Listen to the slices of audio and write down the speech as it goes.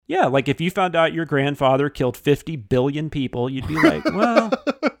Yeah, like if you found out your grandfather killed 50 billion people, you'd be like, well...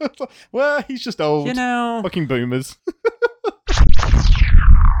 well, he's just old. You know... Fucking boomers.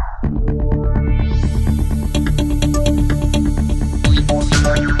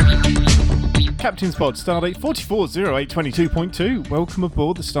 Captain's Pod, Stardate 440822.2. Welcome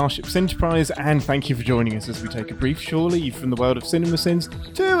aboard the Starship's Enterprise, and thank you for joining us as we take a brief shore leave from the world of cinema sins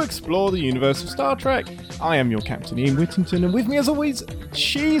to explore the universe of Star Trek. I am your Captain Ian Whittington, and with me as always,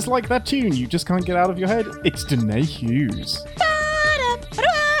 she's like that tune you just can't get out of your head. It's Danae Hughes.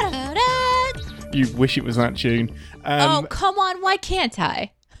 You wish it was that tune. Oh, come on, why can't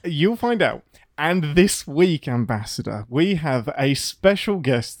I? You'll find out. And this week, Ambassador, we have a special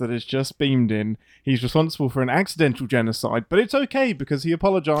guest that has just beamed in. He's responsible for an accidental genocide, but it's okay because he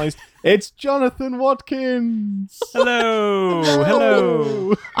apologised. It's Jonathan Watkins. Hello.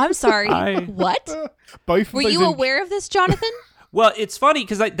 Hello. I'm sorry. What? Both. Were you aware of this, Jonathan? Well, it's funny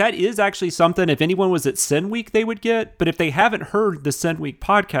because that is actually something if anyone was at Sin Week they would get, but if they haven't heard the Sin Week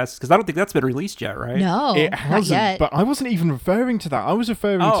podcast, because I don't think that's been released yet, right? No, it hasn't. not yet. But I wasn't even referring to that. I was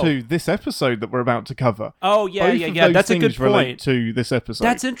referring to this episode that we're about to cover. Oh, yeah, Both yeah. Of That's those a good things relate point. to this episode.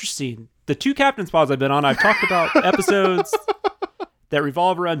 That's interesting. The two Captain's Pods I've been on, I've talked about episodes that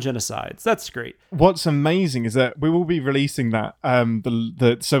revolve around genocides. That's great. What's amazing is that we will be releasing that.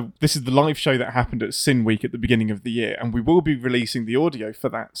 So this is the live show that happened at Sin Week at the beginning of the year, and we will be releasing the audio for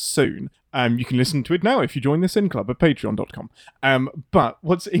that soon. You can listen to it now if you join the Sin Club at patreon.com. But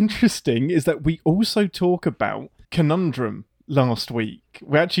what's interesting is that we also talk about Conundrum last week.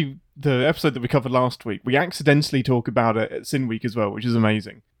 The episode that we covered last week, we accidentally talk about it at Sin Week as well, which is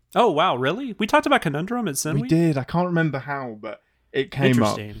amazing. Oh, wow, really? We talked about Conundrum at Sin Week? We did. I can't remember how, but it came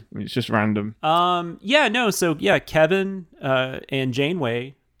up. It's just random. Kevin and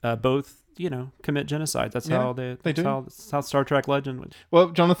Janeway both, commit genocide. That's how they do. That's how Star Trek legend would.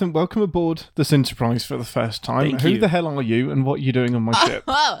 Well, Jonathan, welcome aboard this Enterprise for the first time. Thank Who you. the hell are you and what are you doing on my ship?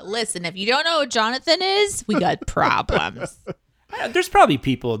 Oh, listen, if you don't know who Jonathan is, we got problems. There's probably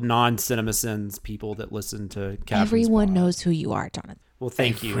people, non-CinemaSins people that listen to Captain's Everyone Pod. knows who you are, Jonathan. Well,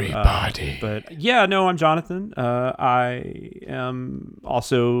 thank you. Everybody. I'm Jonathan. I am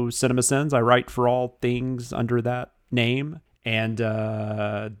also CinemaSins. I write for all things under that name and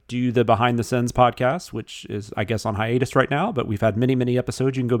do the Behind the Sins podcast, which is, I guess, on hiatus right now, but we've had many, many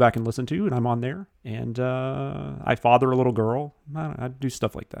episodes you can go back and listen to, and I'm on there. And I father a little girl. I do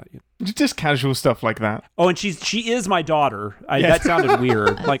stuff like that. Just casual stuff like that. Oh, and she is my daughter. That sounded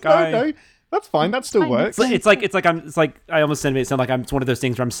weird. No. That's fine. That still works. It's like I almost sound like it's one of those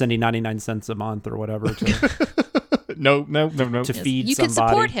things where I'm sending 99 cents a month or whatever to No. to feed you somebody. can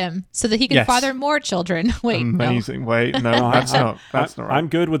support him so that he can father more children. Wait, amazing. No. Wait, no, that's not. That's not right. I'm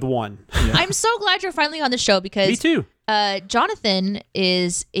good with one. Yeah. I'm so glad you're finally on the show because Me too. Jonathan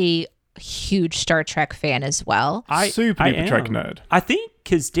is a huge Star Trek fan as well. Super duper Trek nerd. I think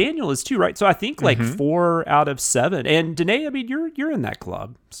because Daniel is too, right? So I think like 4 out of 7. And Danae, I mean, you're in that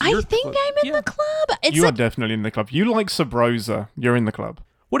club. So I think I'm in the club. It's you are definitely in the club. You like Sabrosa. You're in the club.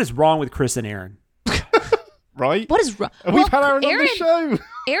 What is wrong with Chris and Aaron? Right? What is wrong? We've had Aaron on the show.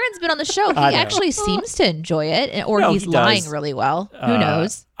 Aaron's been on the show. He actually seems to enjoy it, or he's lying really well. Who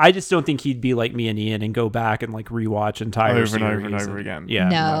knows? I just don't think he'd be like me and Ian and go back and like rewatch entire over series and over and over again.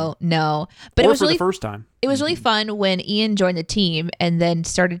 Yeah. No. But or it was for really the first time. It was really fun when Ian joined the team and then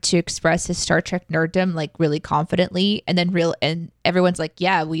started to express his Star Trek nerddom like really confidently, and then everyone's like,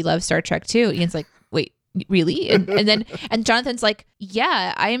 "Yeah, we love Star Trek too." Ian's like, "Wait, really?" And Jonathan's like,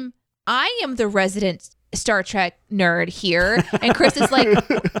 "Yeah, I am the resident Star Trek nerd here," and Chris is like,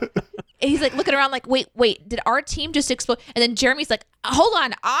 he's like looking around like, wait, did our team just explode? And then Jeremy's like, hold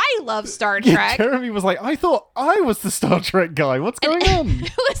on, I love Star Trek. Jeremy was like, I thought I was the Star Trek guy. What's going on?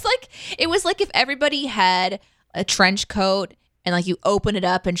 It was like if everybody had a trench coat and like you open it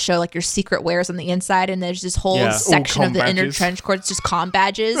up and show like your secret wares on the inside, and there's this whole section of the inner trench coat, it's just comm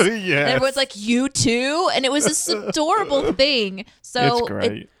badges. Yes. And everyone's like, you too? And it was this adorable thing. So it's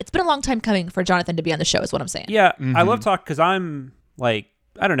great. It's been a long time coming for Jonathan to be on the show is what I'm saying. Yeah, I love talk because I'm like,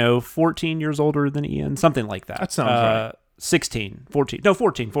 I don't know, 14 years older than Ian, something like that. That sounds right.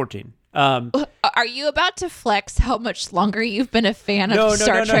 14. Are you about to flex how much longer you've been a fan of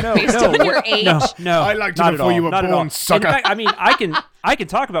Star Trek no, based on your age? No, I liked it not before you were born, sucker. In fact, I mean, I can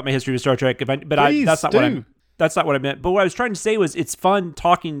talk about my history with Star Trek, that's not what I meant. But what I was trying to say was, it's fun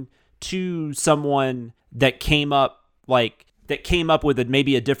talking to someone that came up like that came up with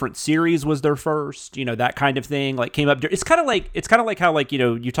maybe a different series was their first, that kind of thing, like came up. It's kind of like how, like,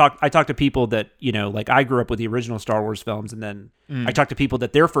 I talk to people that, like I grew up with the original Star Wars films, and then I talk to people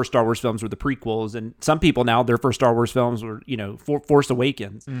that their first Star Wars films were the prequels, and some people now their first Star Wars films were, Force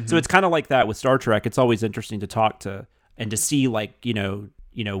Awakens. So it's kind of like that with Star Trek. It's always interesting to talk to and to see, like,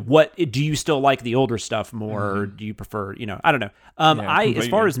 what do you still like the older stuff more, or do you prefer, I don't know. As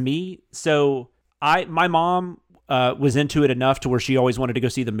far as me, so my mom was into it enough to where she always wanted to go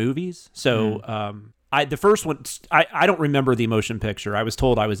see the movies. So the first one, I don't remember the motion picture. I was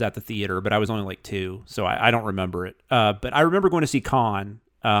told I was at the theater, but I was only like 2, so I don't remember it. But I remember going to see Khan,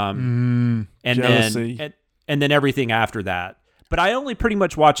 and then everything after that. But I only pretty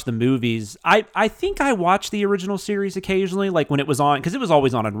much watched the movies. I think I watched the original series occasionally, like when it was on, because it was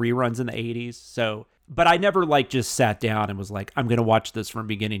always on reruns in the 80s. So, but I never like just sat down and was like, I'm going to watch this from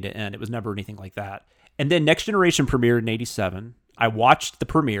beginning to end. It was never anything like that. And then Next Generation premiered in 87. I watched the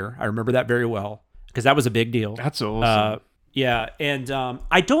premiere. I remember that very well because that was a big deal. That's awesome. Yeah. And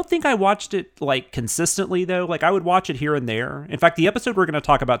I don't think I watched it like consistently though. Like I would watch it here and there. In fact, the episode we're going to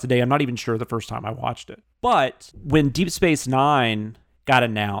talk about today, I'm not even sure the first time I watched it. But when Deep Space Nine got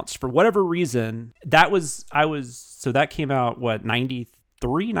announced, for whatever reason, so that came out,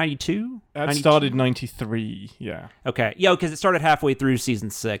 93, 92? That 92? started 93, yeah. Okay. Yeah, because it started halfway through season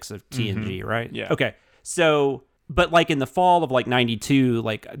 6 of TNG, right? Yeah. Okay. So, but like in the fall of like 92,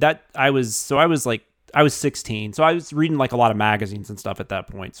 like that, I was 16. So I was reading like a lot of magazines and stuff at that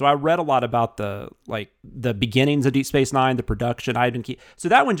point. So I read a lot about the beginnings of Deep Space Nine, the production. So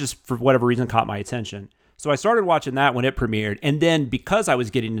that one just for whatever reason caught my attention. So I started watching that when it premiered. And then because I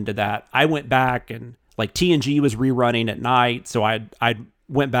was getting into that, I went back and like TNG was rerunning at night. So I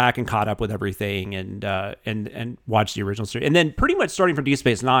went back and caught up with everything and watched the original series. And then pretty much starting from Deep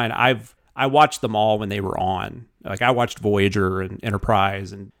Space Nine, I watched them all when they were on. Like I watched Voyager and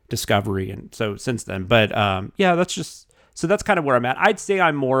Enterprise and Discovery, and so since then. But that's kind of where I'm at. I'd say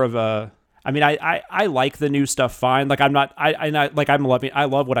I'm more of a. I mean, I like the new stuff fine. Like I'm not. I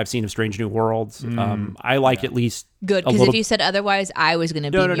love what I've seen of Strange New Worlds. I like at least good, because if you said otherwise, I was going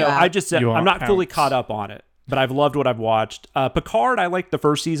to be no. out. I just said I'm not fully caught up on it, but I've loved what I've watched. Picard, I liked the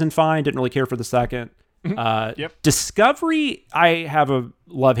first season fine. Didn't really care for the second. Discovery, I have a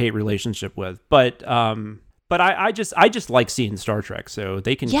love-hate relationship with, but I just like seeing Star Trek, so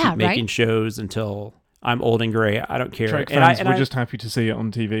they can keep making shows until I'm old and gray. I don't care. Trek fans, we're just happy to see it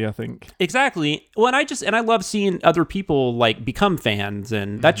on TV, I think. Exactly. Well, and I love seeing other people like become fans,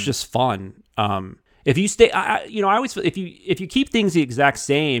 and that's just fun. If you stay, I always if you keep things the exact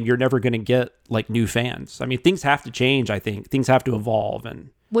same, you're never going to get like new fans. I mean, things have to change. I think things have to evolve,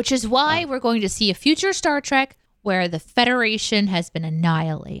 which is why we're going to see a future Star Trek where the Federation has been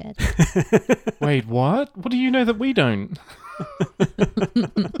annihilated. Wait, what? What do you know that we don't?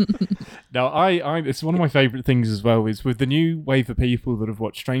 No, it's one of my favourite things as well, is with the new wave of people that have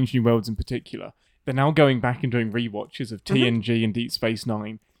watched Strange New Worlds in particular, they're now going back and doing rewatches of TNG and Deep Space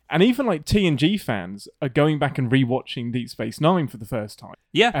Nine. And even like TNG fans are going back and rewatching Deep Space Nine for the first time.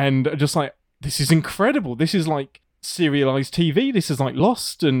 Yeah. And just like, this is incredible. This is like serialized TV. This is like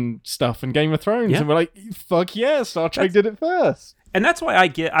Lost and stuff and Game of Thrones. And we're like, fuck yeah, Star Trek did it first. And that's why I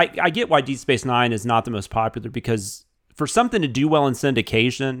get why Deep Space Nine is not the most popular, because for something to do well in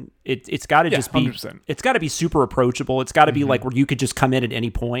syndication, it's got to just be 100%. It's got to be super approachable. It's got to be like where you could just come in at any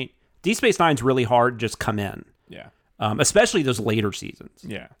point. Deep Space Nine's really hard to just come in. Yeah. Especially those later seasons.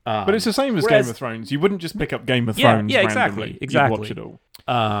 Yeah. But it's the same as Game of Thrones. You wouldn't just pick up Game of Thrones randomly. Exactly. You'd watch it all.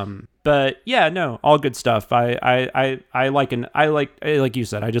 But yeah, no, all good stuff. I like you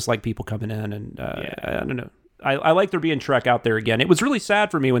said, I just like people coming in, and I don't know. I like there being Trek out there again. It was really sad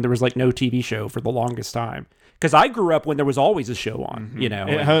for me when there was like no TV show for the longest time, because I grew up when there was always a show on. You know,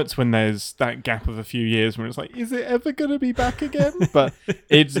 it hurts when there's that gap of a few years when it's like, is it ever going to be back again? But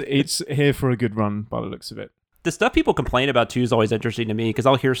it's here for a good run by the looks of it. The stuff people complain about too is always interesting to me, because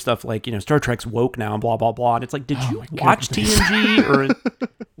I'll hear stuff like, Star Trek's woke now and blah blah blah, and it's like, did you watch TNG or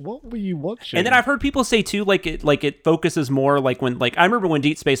what were you watching? And then I've heard people say too, like it focuses more like when I remember when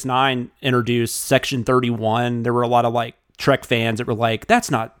Deep Space Nine introduced Section 31, there were a lot of like Trek fans that were like, that's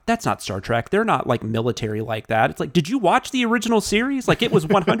not Star Trek. They're not like military like that. It's like, did you watch the original series? Like it was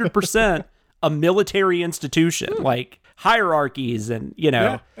 100% a military institution, like hierarchies and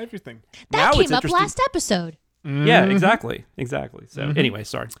everything. That came up last episode. Yeah, exactly. So anyway,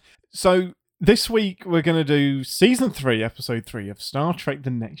 sorry. So this week we're going to do Season 3, Episode 3 of Star Trek The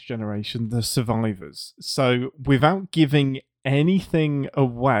Next Generation, The Survivors. So without giving anything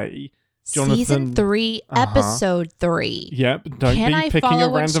away, Jonathan, Season 3, episode 3. Yep. Don't Can be I picking follow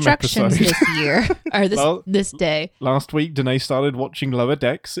a random instructions episode. this year or this day? Last week, Danae started watching Lower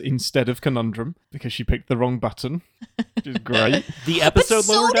Decks instead of Conundrum because she picked the wrong button, which is great. The episode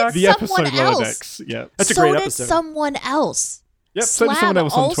so Lower did Decks? The episode someone Lower else. Decks. Yeah. That's a so great did episode. someone else. Yep. So did someone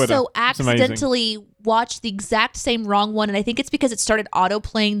else on Twitter. also It's amazing. accidentally watched the exact same wrong one, and I think it's because it started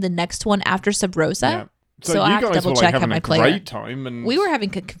auto-playing the next one after Sub Rosa. Yeah. So I you have to guys double were check how having my a player. great time, and We were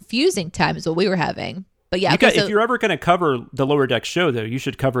having a confusing time is what we were having. But yeah, If you're ever going to cover the Lower Deck show, though, you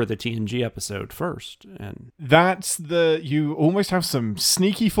should cover the TNG episode first. And you almost have some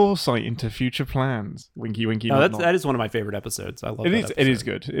sneaky foresight into future plans. Winky, winky. no, nod, nod. that is one of my favorite episodes. I love It that is. episode. It is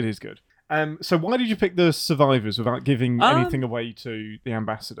good. It is good. So why did you pick the survivors without giving anything away to the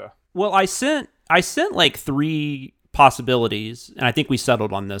ambassador? Well, I sent like 3 possibilities, and I think we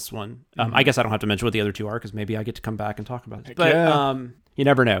settled on this one. I guess I don't have to mention what the other 2 are because maybe I get to come back and talk about it. But yeah. You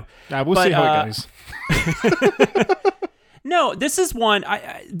never know. We'll see how it goes. No, this is one.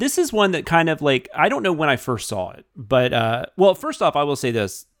 This is one that kind of like I don't know when I first saw it, but well, first off, I will say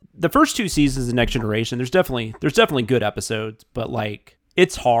this: the first 2 seasons of Next Generation, there's definitely good episodes, but like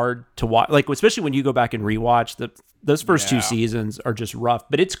it's hard to watch, like especially when you go back and rewatch those first 2 seasons are just rough.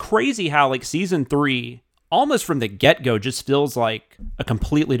 But it's crazy how like season 3, almost from the get-go, just feels like a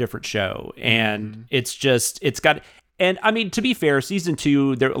completely different show, and it's got. And I mean, to be fair, season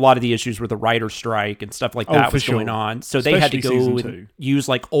 2, a lot of the issues were the writer strike and stuff like that was going on. So they had to go and use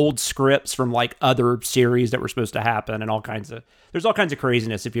like old scripts from like other series that were supposed to happen, and there's all kinds of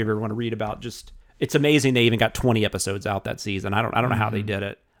craziness if you ever want to read about. Just it's amazing they even got 20 episodes out that season. I don't know how they did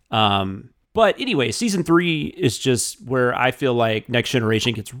it. But anyway, season 3 is just where I feel like Next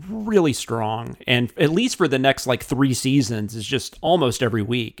Generation gets really strong, and at least for the next like 3 seasons is just almost every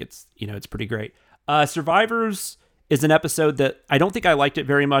week. It's pretty great. Survivors is an episode that I don't think I liked it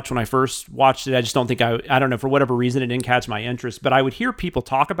very much when I first watched it. I just don't think I don't know, for whatever reason, it didn't catch my interest, but I would hear people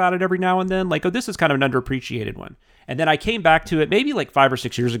talk about it every now and then, like, oh, this is kind of an underappreciated one. And then I came back to it maybe like 5 or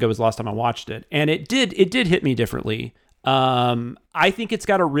 6 years ago was the last time I watched it. And it did hit me differently. I think it's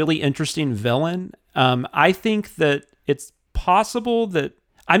got a really interesting villain. I think that it's possible that,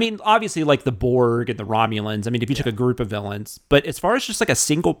 I mean, obviously like the Borg and the Romulans, I mean, if you took a group of villains, but as far as just like a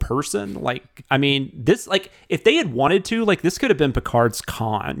single person, like, I mean, this, like, if they had wanted to, like, this could have been Picard's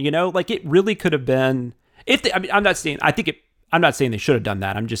Khan, like it really could have been, I'm not saying they should have done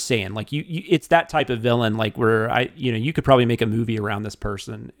that. I'm just saying, like, you it's that type of villain, like where you could probably make a movie around this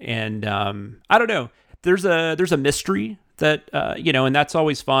person. And, I don't know, there's a mystery that, and that's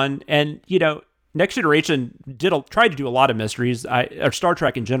always fun. And, Next Generation tried to do a lot of mysteries. Or Star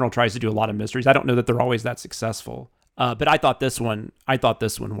Trek in general tries to do a lot of mysteries. I don't know that they're always that successful. But I thought this one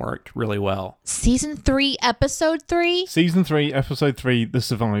worked really well. Season 3, episode 3? Season 3, episode 3, The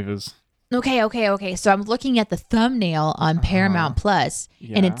Survivors. Okay. So I'm looking at the thumbnail on Paramount Plus,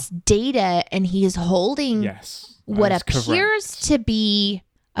 and it's Data, and he is holding what appears to be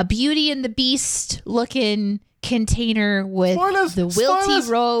a Beauty and the Beast looking container with the wilty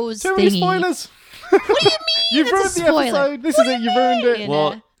rose Too many thingy. spoilers. What do you mean? You've ruined the episode. This is it. You've ruined it.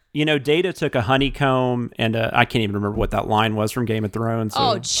 Well, Data took a honeycomb, and I can't even remember what that line was from Game of Thrones. So.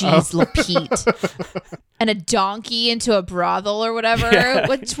 Oh, jeez, Lapete. And a donkey into a brothel or whatever. Yeah.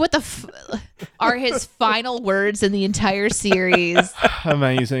 What are his final words in the entire series?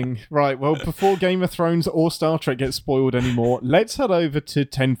 Amazing. Right, well, before Game of Thrones or Star Trek gets spoiled anymore, let's head over to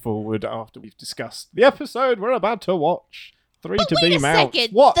 10 Forward after we've discussed the episode we're about to watch. 3 to beam out.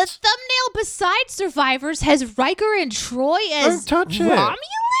 Second. What? The thumbnail besides Survivors has Riker and Troy as Don't touch it. Romulans?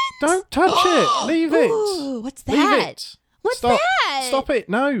 Don't touch it. Leave it. Ooh, what's that? Leave it. What's Stop. that? Stop it.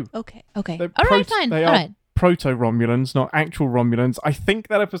 No. Okay. They're All right, fine. They All are right. proto-Romulans, not actual Romulans. I think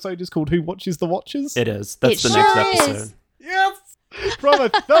that episode is called Who Watches the Watchers? It is. That's It the next sure episode. is. Yes! From a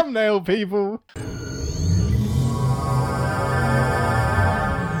thumbnail, people.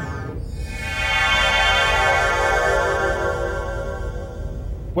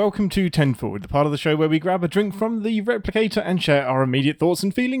 Welcome to 10 Forward, the part of the show where we grab a drink from the replicator and share our immediate thoughts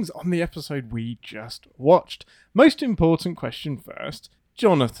and feelings on the episode we just watched. Most important question first.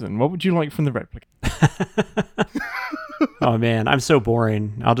 Jonathan, what would you like from the replicator? Oh, man, I'm so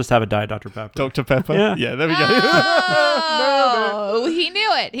boring. I'll just have a Diet Dr. Pepper. Dr. Pepper? Yeah. There we go. Oh, he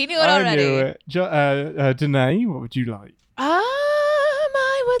knew it. He knew it already. I knew it. Danae, what would you like?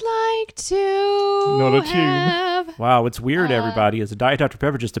 I would like to Not a tune. have... Wow, what's weird, everybody, is a Diet Dr.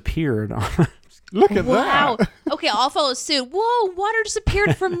 Pepper just appeared. Look at Wow. that. Okay, I'll follow suit. Whoa, water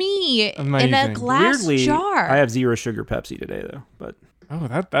disappeared from me in a Amazing. glass Weirdly, jar. I have 0 sugar Pepsi today, though. But Oh,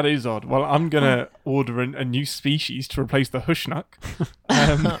 that is odd. Well, I'm going to order a new species to replace the Hushnuck.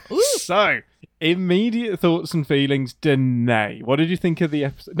 So, immediate thoughts and feelings. Danae, what did you think of the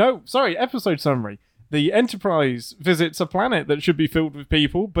episode? No, sorry, episode summary. The Enterprise visits a planet that should be filled with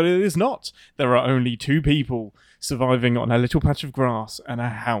people, but it is not. There are only 2 people surviving on a little patch of grass and a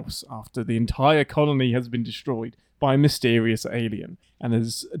house after the entire colony has been destroyed by a mysterious alien. And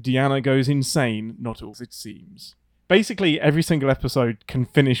as Deanna goes insane, not all it seems. Basically, every single episode can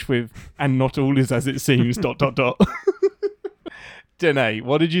finish with, and not all is as it seems, ... Danae,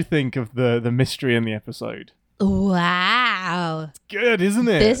 what did you think of the mystery in the episode? Wow. Good, isn't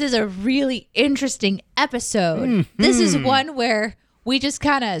it? This is a really interesting episode. This is one where we just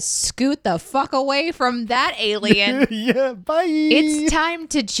kind of scoot the fuck away from that alien. Yeah, bye. It's time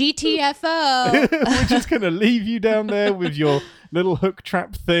to GTFO. We're just going to leave you down there with your little hook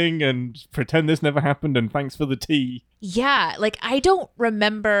trap thing and pretend this never happened and thanks for the tea. Yeah, like I don't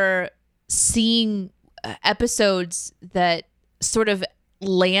remember seeing episodes that sort of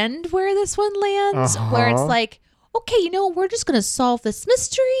land where this one lands, where it's like, okay, we're just going to solve this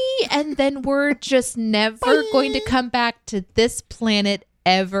mystery and then we're just never going to come back to this planet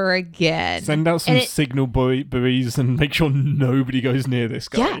ever again. Send out some signal buoys and make sure nobody goes near this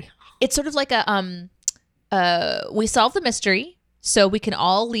guy. Yeah, it's sort of like we solve the mystery, so we can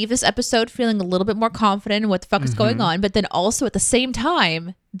all leave this episode feeling a little bit more confident in what the fuck is going on. But then also at the same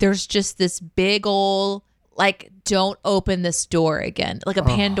time, there's just this big ol' like, don't open this door again, like a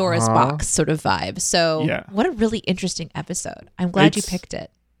Pandora's box sort of vibe. So what a really interesting episode. I'm glad you picked it.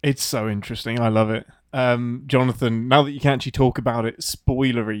 It's so interesting. I love it. Jonathan, now that you can actually talk about it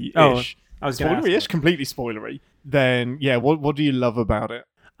spoilery-ish, I was spoilery-ish, completely spoilery, then what do you love about it?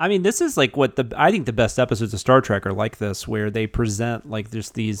 I mean, this is like I think the best episodes of Star Trek are like this, where they present like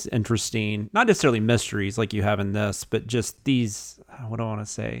just these interesting, not necessarily mysteries like you have in this, but just these, what do I want to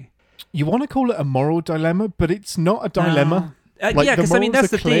say? You want to call it a moral dilemma, but it's not a dilemma. Yeah, because I mean,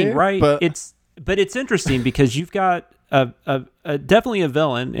 that's the thing, right? But it's interesting because you've got definitely a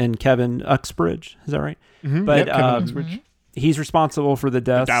villain in Kevin Uxbridge. Is that right? Mm-hmm. But Kevin Uxbridge. He's responsible for the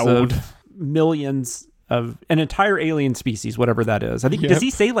deaths of millions of an entire alien species, whatever that is. I think, does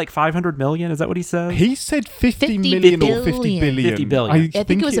he say like 500 million? Is that what he said? He said 50 million or 50 billion. 50 billion. I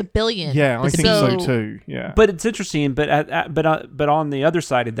think it was a billion. Yeah, I think so too. Yeah. But it's interesting. But on the other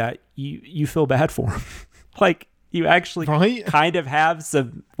side of that, you feel bad for him. Like, you actually kind of have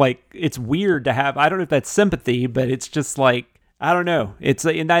some, like, it's weird to have, I don't know if that's sympathy, but it's just like, I don't know.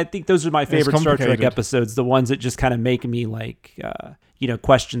 And I think those are my favorite Star Trek episodes, the ones that just kind of make me like,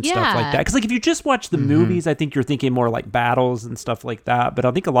 question stuff like that. Because like if you just watch the movies, I think you're thinking more like battles and stuff like that. But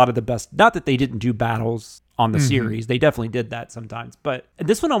I think a lot of the best, not that they didn't do battles on the series, they definitely did that sometimes. But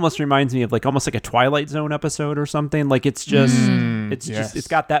this one almost reminds me of like almost like a Twilight Zone episode or something. Like it's just, it's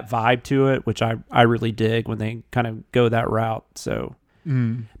got that vibe to it, which I really dig when they kind of go that route. So.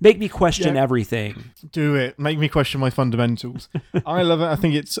 Make me question everything. Do it. Make me question my fundamentals. I love it. I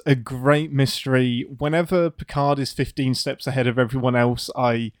think it's a great mystery. Whenever Picard is 15 steps ahead of everyone else,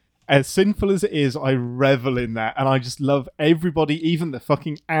 as sinful as it is, I revel in that. And I just love everybody, even the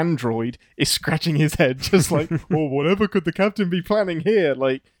fucking android is scratching his head just like, oh, whatever could the captain be planning here?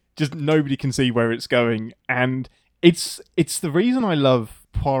 Like, just nobody can see where it's going. And it's the reason I love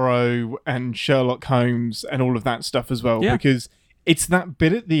Poirot and Sherlock Holmes and all of that stuff as well, because it's that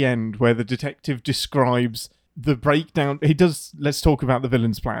bit at the end where the detective describes the breakdown. He does, let's talk about the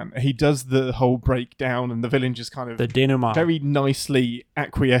villain's plan. He does the whole breakdown and the villain just kind of the denouement very nicely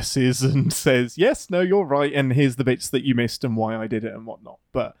acquiesces and says, yes, no, you're right. And here's the bits that you missed and why I did it and whatnot.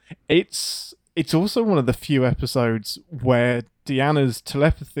 But it's also one of the few episodes where Deanna's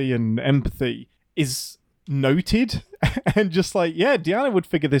telepathy and empathy is noted and just like, yeah, Deanna would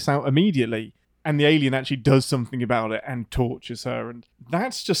figure this out immediately. And the alien actually does something about it and tortures her. And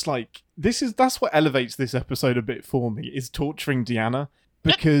that's just like, that's what elevates this episode a bit for me, is torturing Deanna.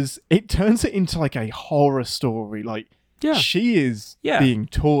 Because it turns it into like a horror story. Like, she is being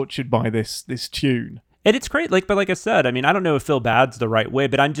tortured by this tune. And it's great, but like I said, I mean, I don't know if feel bad's the right way,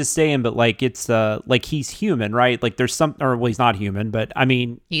 but I'm just saying, but like it's like he's human, right? Like there's he's not human, but I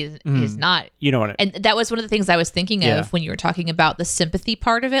mean, he's not. You know what? And that was one of the things I was thinking of when you were talking about the sympathy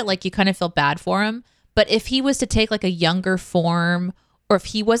part of it. Like you kind of feel bad for him, but if he was to take like a younger form, or if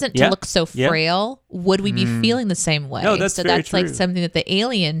he wasn't to look so frail, would we be feeling the same way? No, that's very true. Like something that the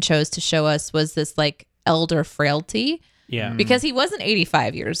alien chose to show us was this like elder frailty. Yeah, because he wasn't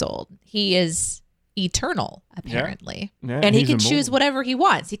 85 years old. He is eternal, apparently. And he can choose whatever he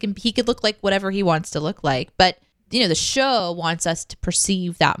wants. He could look like whatever he wants to look like. But the show wants us to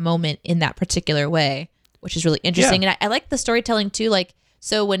perceive that moment in that particular way, which is really interesting. And I like the storytelling too. Like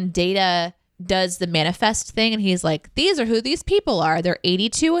So when Data does the manifest thing and he's like, these are who these people are. They're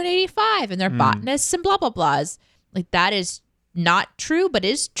 82 and 85 and they're botanists and blah, blah, blahs. Like that is not true, but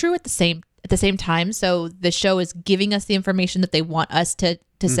is true at the same time. So the show is giving us the information that they want us to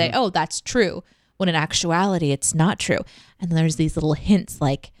say, oh, that's true. When in actuality, it's not true. And then there's these little hints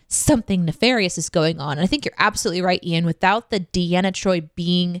like something nefarious is going on. And I think you're absolutely right, Ian. Without the Deanna Troi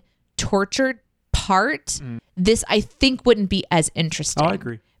being tortured part, this I think wouldn't be as interesting. Oh, I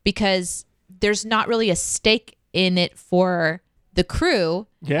agree. Because there's not really a stake in it for the crew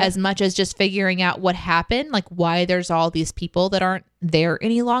as much as just figuring out what happened, like why there's all these people that aren't there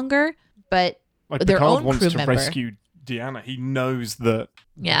any longer, but like their Picard own wants crew to member. rescue Deanna. He knows that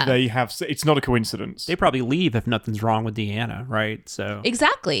they have. It's not a coincidence. They probably leave if nothing's wrong with Deanna, right? So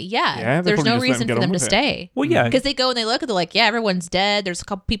Exactly. Yeah. Yeah, they There's probably no just let reason them for get on them to with it. stay. well, yeah, Because they go and they look and they're like, yeah, everyone's dead. There's a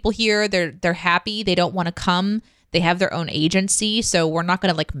couple people here. They're happy. They don't want to come. They have their own agency. So we're not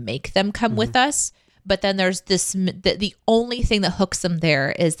going to like make them come with us. But then there's this, the only thing that hooks them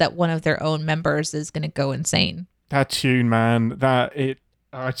there is that one of their own members is going to go insane. That tune, man.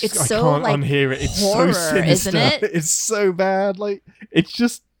 I so, can't like, unhear it. It's horror, so sinister. isn't it? It's so bad. Like, it's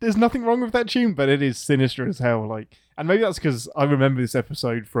just, there's nothing wrong with that tune, but it is sinister as hell. Like, and maybe that's because I remember this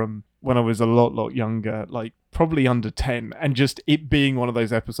episode from when I was a lot younger, like probably under 10, and just it being one of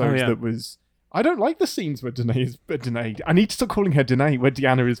those episodes that was. I don't like the scenes where Danae. I need to stop calling her Danae, where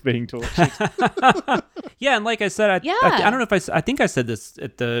Deanna is being tortured. yeah, and like I said, I don't know if I think I said this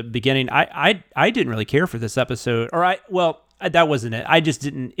at the beginning. I didn't really care for this episode, that wasn't it.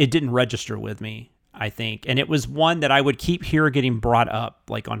 It didn't register with me, I think. And it was one that I would keep getting brought up,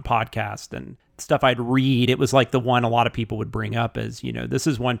 like on podcasts and stuff I'd read. It was like the one a lot of people would bring up as, this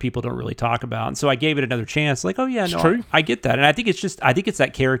is one people don't really talk about. And so I gave it another chance, like, oh yeah, no, true. I get that. And I think it's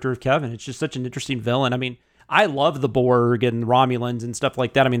that character of Kevin. It's just such an interesting villain. I mean, I love the Borg and Romulans and stuff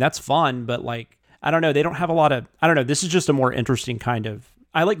like that. I mean, that's fun, but like, I don't know. They don't have a lot of, I don't know. This is just a more interesting kind of,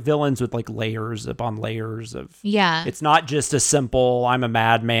 I like villains with like layers upon layers of. Yeah. It's not just a simple, I'm a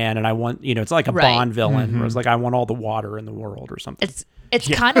madman and I want, it's like a Bond villain where it's like, I want all the water in the world or something. It's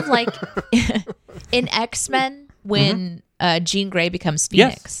kind of like in X-Men when Jean Grey becomes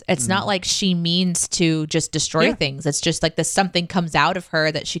Phoenix. It's not like she means to just destroy things. It's just like something comes out of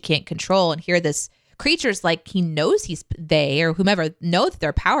her that she can't control. And here this creature's like, he knows they or whomever know that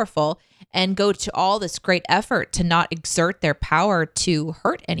they're powerful and go to all this great effort to not exert their power to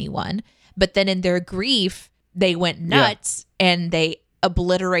hurt anyone. But then in their grief, they went nuts and they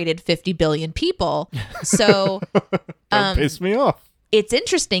obliterated 50 billion people. So Don't piss me off. It's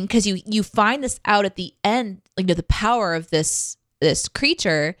interesting because you find this out at the end, like the power of this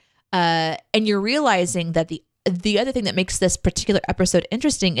creature, and you're realizing that the other thing that makes this particular episode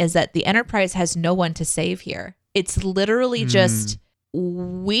interesting is that the Enterprise has no one to save here. It's literally just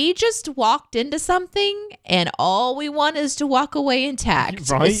we just walked into something, and all we want is to walk away intact.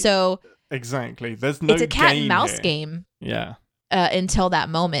 Right? So exactly, there's no. It's a cat and mouse here. game. Yeah. Until that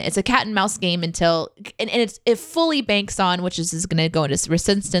moment. It's a cat and mouse game until, and it fully banks on, which is going to go into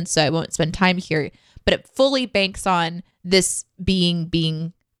resistance, so I won't spend time here, but it fully banks on this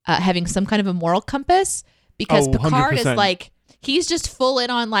being having some kind of a moral compass, because Picard 100%. is like, he's just full in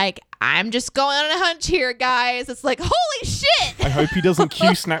on like, I'm just going on a hunch here, guys. It's like, holy shit. I hope he doesn't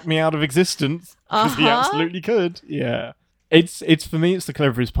Q-snap me out of existence, because he absolutely could. Yeah. It's for me, it's the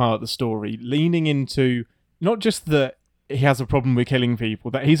cleverest part of the story, leaning into not just that he has a problem with killing people,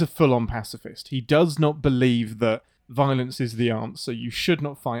 that he's a full-on pacifist. He does not believe that violence is the answer. You should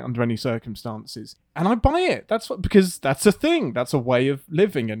not fight under any circumstances. And I buy it. Because that's a thing. That's a way of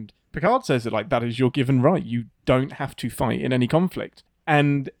living. And Picard says it like, that is your given right. You don't have to fight in any conflict.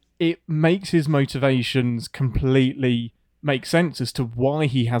 And it makes his motivations completely make sense as to why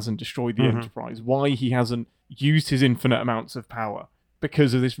he hasn't destroyed the Enterprise, why he hasn't used his infinite amounts of power,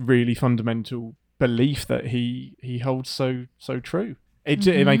 because of this really fundamental belief that he holds so true.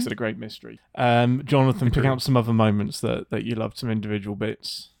 It makes it a great mystery. Jonathan, pick out some other moments that you loved, some individual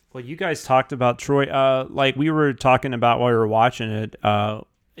bits. Well, you guys talked about Troy. Like we were talking about while we were watching it.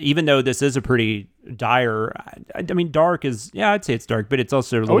 Even though this is a pretty dire, I mean, dark is, I'd say it's dark, but it's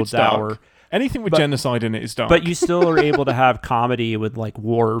also a little dour. Dark. Anything with genocide in it is dark. But you still are able to have comedy with like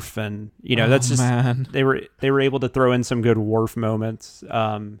Worf, and that's just man. They were able to throw in some good Worf moments.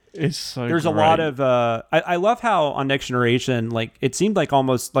 It's so there's great. A lot of I love how on Next Generation, like it seemed like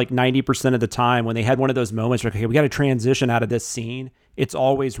almost like 90% of the time when they had one of those moments where, okay, we got to transition out of this scene, it's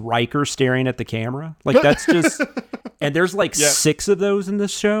always Riker staring at the camera. Like that's just and there's like 6 of those in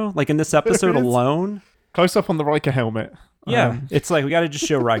this show, like in this episode alone. Close up on the Riker helmet. Yeah, it's like we got to just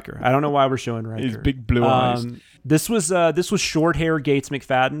show Riker. I don't know why we're showing Riker. His big blue eyes. This was short hair Gates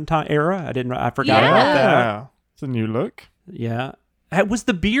McFadden era. I forgot Yeah. about that. Yeah, it's a new look. Yeah. Was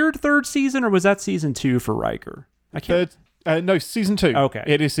the beard third season or was that season 2 for Riker? I can't. No, season 2. Okay.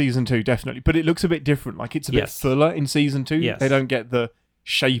 It is season 2, definitely. But it looks a bit different. Like, it's a bit fuller in season 2. Yes. They don't get the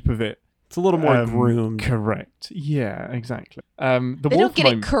shape of it. It's a little more groomed. Correct. Yeah, exactly. They don't get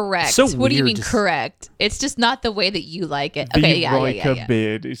it correct. So what do you weird mean to correct? It's just not the way that you like it. The Okay, yeah. Riker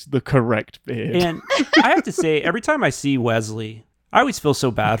beard is the correct beard. And I have to say, every time I see Wesley, I always feel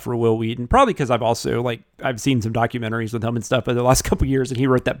so bad for Will Wheaton. Probably because I've also I've seen some documentaries with him and stuff over the last couple of years, and he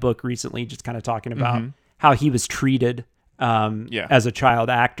wrote that book recently, just kind of talking about how he was treated as a child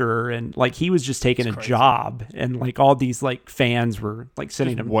actor, and he was just taking a job, and all these fans were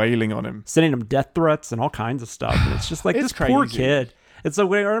sending him wailing on him, sending him death threats and all kinds of stuff, and it's just It's this poor crazy. kid. And so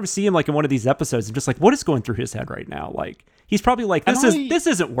whenever I see him in one of these episodes, I'm just what is going through his head right now? He's probably this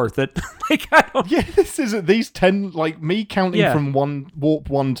isn't worth it. I don't. Yeah, this isn't. These 10, me counting from warp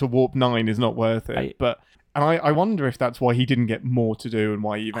 1 to warp 9 is not worth it. I wonder if that's why he didn't get more to do and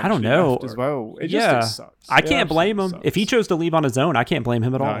why he eventually I don't know left as well. It sucks. I can't blame him Sucks. if he chose to leave on his own. I can't blame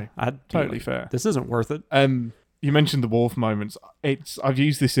him at all. No, totally fair. This isn't worth it. You mentioned the Worf moments. I've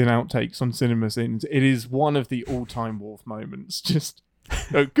used this in outtakes on Cinema Sins. It is one of the all-time Worf moments. Just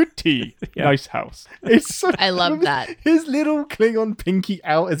good tea, nice house. It's so, I love that. His little Klingon pinky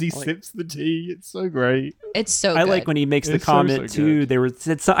out as he sips the tea. It's so great. It's so I good. like when he makes the It's so, comment so too. good. They were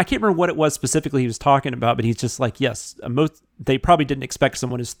I can't remember what it was specifically he was talking about, but he's just yes, they probably didn't expect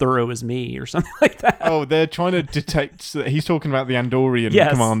someone as thorough as me or something like that. Oh, they're trying to detect. He's talking about the Andorian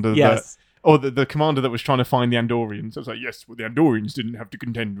commander. Yes. The commander that was trying to find the Andorians. I was yes, well, the Andorians didn't have to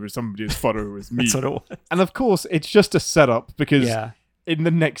contend with somebody as thorough as me. That's what it was. And of course, it's just a setup because in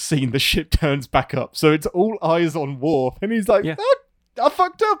the next scene, the ship turns back up. So it's all eyes on Worf. And he's like, I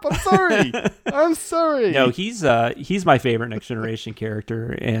fucked up. I'm sorry. I'm sorry. No, he's my favorite Next Generation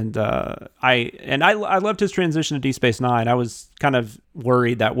character. And I loved his transition to Deep Space Nine. I was kind of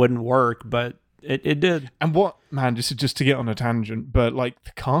worried that wouldn't work, but it did. And just to get on a tangent, but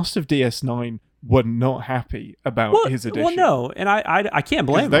the cast of DS9 were not happy about his addition. Well, no. And I can't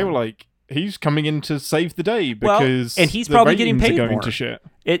blame them. They were he's coming in to save the day because and he's the probably getting ratings paid are going more. to shit.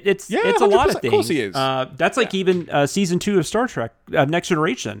 It's a 100%. lot of things. Of course he is. That's even season 2 of Star Trek, Next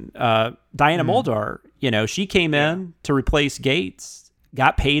Generation. Diana Muldaur, she came in to replace Gates,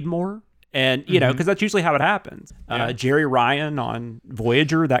 got paid more, and because that's usually how it happens. Jerry Ryan on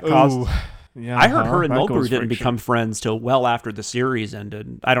Voyager, that caused. Yeah, I heard her and that Muldaur caused didn't friction. become friends till well after the series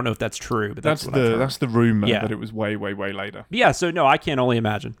ended. I don't know if that's true, but that's what I've heard. That's the rumor Yeah. that it was way later. Yeah, so no, I can't only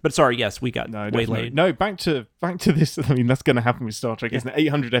imagine. But sorry, yes, we got way definitely. late. No, back to this. I mean, that's going to happen with Star Trek, isn't it?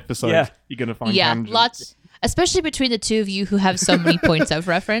 800 episodes. Yeah. You're going to find tangents. lots, especially between the two of you who have so many points of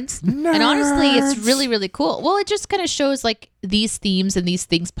reference. And honestly, it's really, really cool. Well, it just kind of shows these themes and these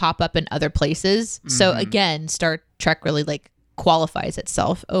things pop up in other places. So again, Star Trek really qualifies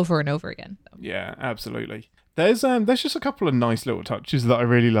itself over and over again. Yeah, absolutely. There's just a couple of nice little touches that I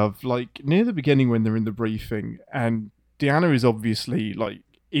really love. Near the beginning when they're in the briefing and Deanna is obviously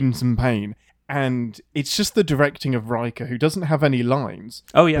in some pain, and it's just the directing of Riker who doesn't have any lines.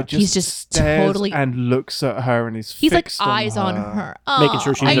 Oh yeah, but He's just stares totally- and looks at her and is He's fixed eyes on her. her. Making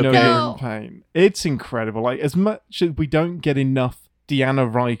sure she's I okay. They're know. in pain. It's incredible. As much as we don't get enough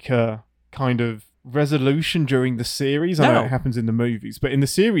Deanna Riker kind of resolution during the series, I know No. it happens in the movies, but in the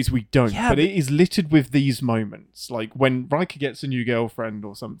series we don't. Yeah, but but- it is littered with these moments, when Riker gets a new girlfriend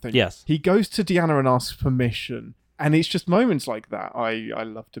or something. Yes. He goes to Deanna and asks permission. And it's just moments like that I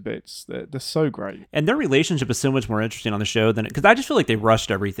love to bits. They're so great. And their relationship is so much more interesting on the show than because I just feel like they rushed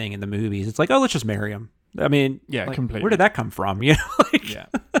everything in the movies. It's oh, let's just marry him. I mean, Completely. Where did that come from? Yeah.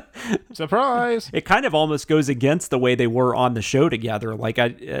 Surprise! It kind of almost goes against the way they were on the show together. I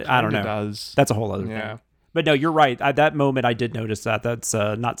don't know. It does. That's a whole other Yeah. thing. But no, you're right. At that moment, I did notice that. That's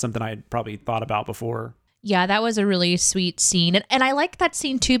not something I had probably thought about before. Yeah, that was a really sweet scene. And I like that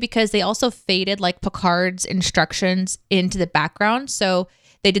scene too because they also faded Picard's instructions into the background. So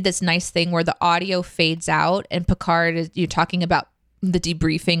they did this nice thing where the audio fades out and Picard is talking about the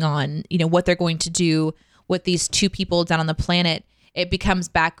debriefing on, what they're going to do with these two people down on the planet. It becomes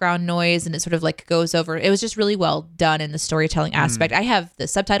background noise and it sort of goes over. It was just really well done in the storytelling aspect. I have the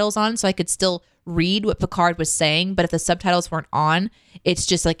subtitles on so I could still read what Picard was saying, but if the subtitles weren't on, it's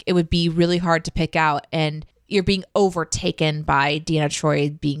just it would be really hard to pick out, and you're being overtaken by Deanna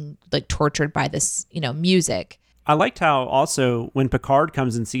Troi being tortured by this, music. I liked how also when Picard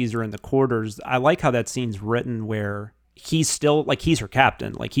comes and sees her in the quarters, I like how that scene's written where he's still like, he's her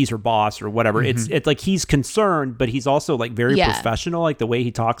captain, like he's her boss or whatever. It's like he's concerned, but he's also like very professional, like the way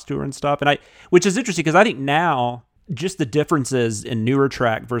he talks to her and stuff. And which is interesting because I think now just the differences in newer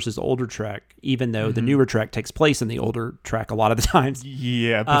Trek versus older Trek, even though the newer Trek takes place in the older Trek a lot of the times.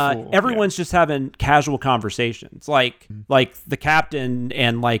 Everyone's just having casual conversations, like the captain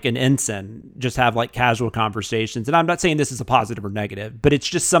and like an ensign just have like casual conversations. And I'm not saying this is a positive or negative, but it's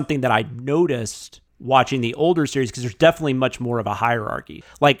just something that I noticed watching the older series, because there's definitely much more of a hierarchy.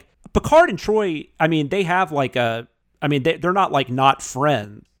 Like Picard and Troy, I mean, they have like they're not like not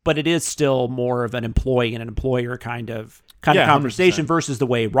friends, but it is still more of an employee and an employer kind of conversation 100%. Versus the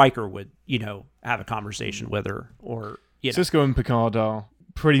way Riker would, have a conversation with her, or Sisko and Picard are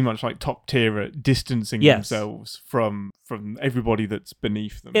pretty much like top tier at distancing themselves from everybody that's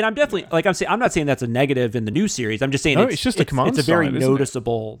beneath them. And I'm definitely I'm not saying that's a negative in the new series. I'm just saying it's just a command it's a very style,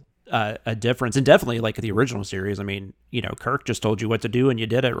 noticeable a difference, and definitely like the original series. I mean, Kirk just told you what to do and you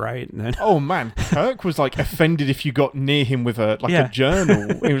did it, right? And then oh man, Kirk was like offended if you got near him with a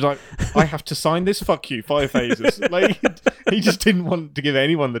journal. He was like, I have to sign this, fuck you, 5 phases. Like, he just didn't want to give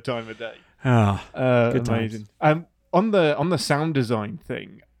anyone the time of day. Good amazing. On the sound design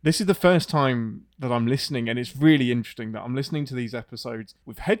thing, this is the first time that I'm listening, and it's really interesting that I'm listening to these episodes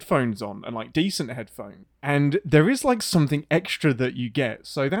with headphones on, and like decent headphones. And there is like something extra that you get.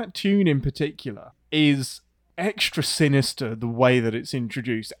 So that tune in particular is extra sinister, the way that it's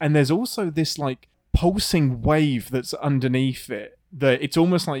introduced. And there's also this like pulsing wave that's underneath it, that it's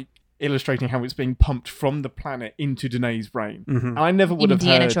almost like illustrating how it's being pumped from the planet into Danae's brain. And I never would have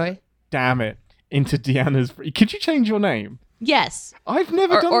heard, Troy. Damn it, into Deanna's brain. Could you change your name? Yes. I've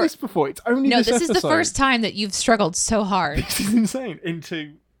never done this before. It's only this episode. No, this is the first time that you've struggled so hard. This is insane.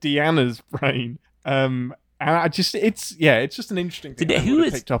 Into Deanna's brain. And I just, it's just an interesting thing. Who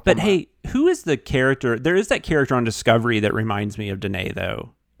is the character? There is that character on Discovery that reminds me of Danae,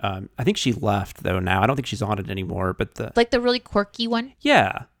 though. I think she left though now. I don't think she's on it anymore. But the really quirky one.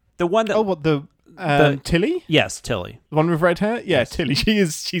 Yeah, the one that. Oh, what the Tilly? Yes, Tilly. The one with red hair? Yeah, yes. Tilly.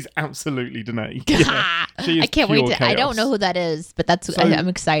 She's absolutely Danae. Yeah. She is I can't wait to. Chaos. I don't know who that is, but I'm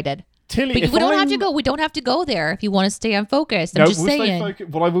excited. Tilly, but we don't have to go. We don't have to go there if you want to stay unfocused. I'm just saying.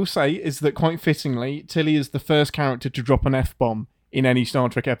 What I will say is that quite fittingly, Tilly is the first character to drop an F-bomb in any Star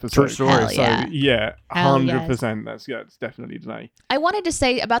Trek episode. True story. Hell so yeah, 100%. Yes. It's definitely Danae. I wanted to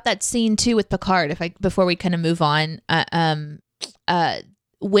say about that scene too with Picard. Before we kind of move on,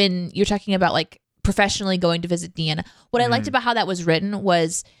 when you're talking about like professionally going to visit Deanna, what I liked about how that was written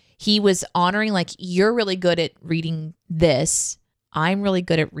was he was honoring like, you're really good at reading this. I'm really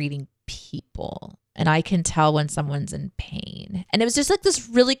good at reading people, and I can tell when someone's in pain. And it was just like this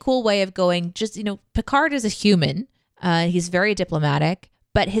really cool way of going, just, Picard is a human. He's very diplomatic,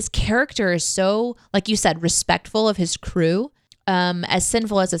 but his character is so, like you said, respectful of his crew. As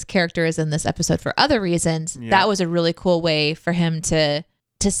sinful as his character is in this episode for other reasons, that was a really cool way for him to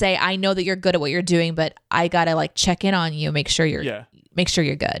say, I know that you're good at what you're doing, but I gotta like check in on you, make sure you're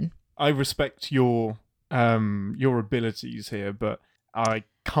good. I respect your abilities here, but I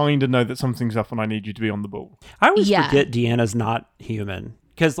kind of know that something's up and I need you to be on the ball. I always forget Deanna's not human,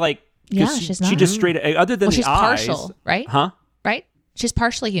 because she's not. She just straight, other than she's the eyes, partial, right? Huh? Right? She's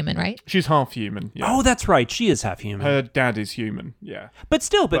partially human, right? She's half human. Yeah. Oh, that's right. She is half human. Her dad is human. Yeah. But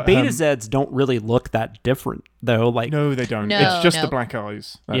still, Beta Zeds don't really look that different, though. Like, no, they don't. It's just the black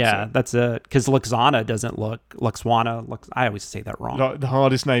eyes. That's it. Because Luxana doesn't look. I always say that wrong. The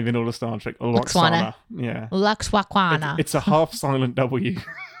hardest name in all of Star Trek. Luxana. Yeah. Luxwana. It's a half silent W.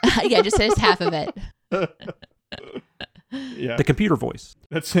 Yeah, just says half of it. Yeah, the computer voice.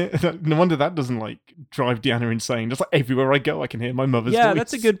 That's it. No wonder that doesn't like drive Deanna insane. Just like everywhere I go, I can hear my mother's voice. Yeah,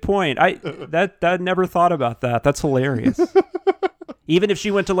 that's a good point. I never thought about that. That's hilarious. Even if she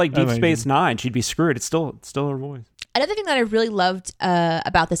went to like Deep Space Nine, she'd be screwed. It's still her voice. Another thing that I really loved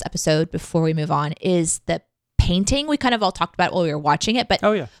about this episode, before we move on, is the painting. We kind of all talked about while we were watching it, but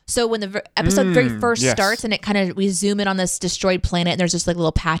so when the episode very first starts, and we zoom in on this destroyed planet, and there's just like a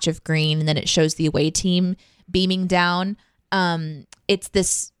little patch of green, and then it shows the away team beaming down. It's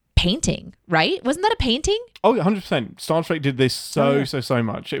this painting, right? Wasn't that a painting? Oh, 100%. Star Trek did this so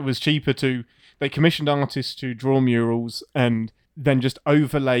much. It was cheaper they commissioned artists to draw murals and then just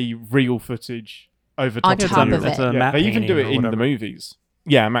overlay real footage over top of it. They even do it in the movies.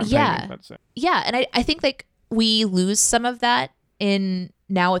 Yeah, matte painting, that's it. Yeah, and I think like we lose some of that in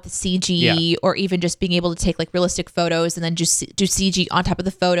now with the CG, or even just being able to take like realistic photos and then just do CG on top of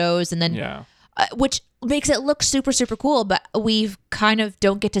the photos, and then which makes it look super, super cool, but we kind of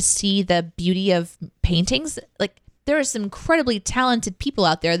don't get to see the beauty of paintings. Like, there are some incredibly talented people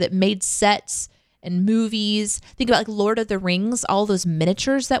out there that made sets and movies. Think about like Lord of the Rings, all those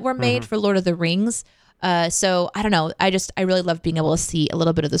miniatures that were made for Lord of the Rings. So I don't know. I really love being able to see a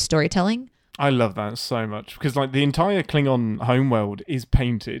little bit of the storytelling. I love that so much because like the entire Klingon homeworld is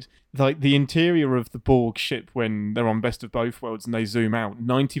painted. Like the interior of the Borg ship when they're on Best of Both Worlds and they zoom out,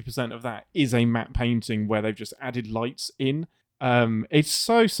 90% of that is a matte painting where they've just added lights in. It's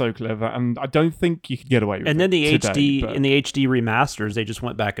so clever, and I don't think you could get away with it. And then the today, in the HD remasters, they just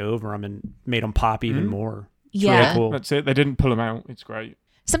went back over them and made them pop even more. It's Yeah. really cool. That's it. They didn't pull them out. It's great.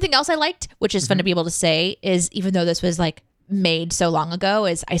 Something else I liked, which is fun to be able to say, is even though this was like made so long ago,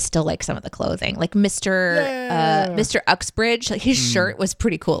 is I still like some of the clothing. Like Mr. Uxbridge, like his shirt was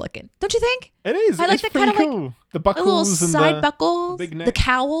pretty cool looking. Don't you think? It is. I like it's that pretty kind of cool. like The a buckles little and side the buckles, big neck. the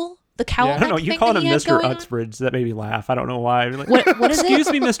cowl. The cowl. Yeah. I don't know. You thing called that him he had Mr. going on. Uxbridge. That made me laugh. I don't know why. Like, What is it?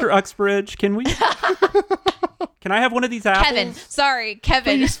 excuse me, Mr. Uxbridge. Can we? Can I have one of these apples? Kevin, sorry,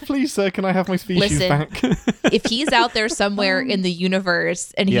 Kevin. Please, sir, can I have my species Listen. back? If he's out there somewhere in the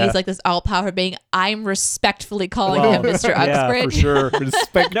universe and Yeah. he's like this all-powerful being, I'm respectfully calling Well, him Mr. Yeah, for Uxbridge. sure.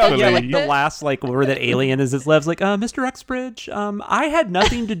 Respectfully. No, yeah, like the last, like, where that alien is his left, like, Mr. Uxbridge, I had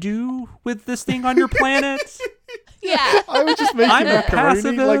nothing to do with this thing on your planet. Yeah. I was just making I'm a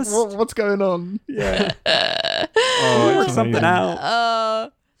macaroni. Like, pacifist. what's going on? Yeah. Work it's something amazing.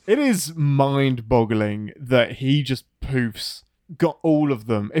 out. It is mind-boggling that he just poofs got all of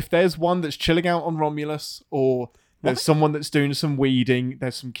them. If there's one that's chilling out on Romulus, or there's someone that's doing some weeding,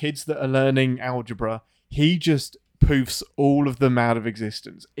 there's some kids that are learning algebra, he just poofs all of them out of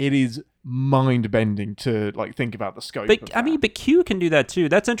existence. It is mind-bending to like think about the scope. But of I that. mean, but Q can do that too.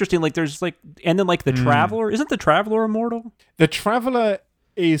 That's interesting. Like, there's like, and then like the Traveler. Isn't the Traveler immortal? The Traveller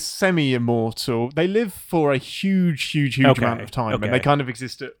is semi-immortal. They live for a huge amount of time, and they kind of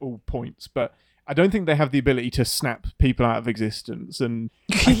exist at all points. But I don't think they have the ability to snap people out of existence. And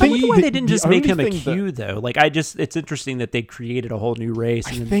I wonder why they didn't just make him a only thing Q though. Like, it's interesting that they created a whole new race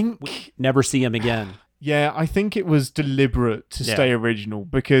I and think- we never see him again. Yeah, I think it was deliberate to stay original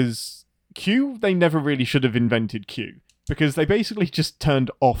because Q, they never really should have invented Q because they basically just turned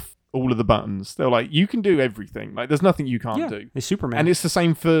off all of the buttons. They're like, you can do everything. Like, there's nothing you can't do. He's Superman. And it's the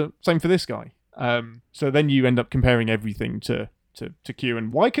same for this guy. So then you end up comparing everything to Q.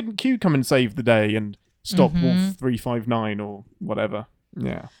 And why couldn't Q come and save the day and stop Wolf 359 or whatever?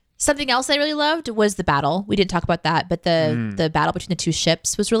 Yeah. Something else I really loved was the battle. We didn't talk about that, but the battle between the two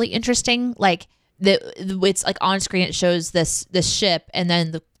ships was really interesting. Like, it's like on screen it shows this ship, and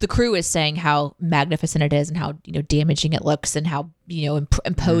then the crew is saying how magnificent it is and how damaging it looks and how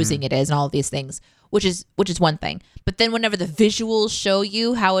imposing it is and all of these things, which is one thing. But then whenever the visuals show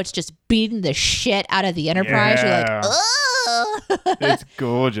you how it's just beating the shit out of the Enterprise, you're like, oh. It's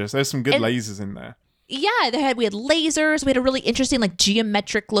gorgeous. There's some good lasers in there. Yeah, we had lasers. We had a really interesting like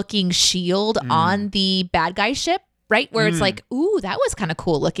geometric looking shield on the bad guy ship. Right? Where it's like, ooh, that was kind of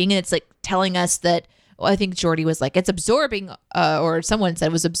cool looking. And it's like telling us that, I think Geordi was like, it's absorbing, or someone said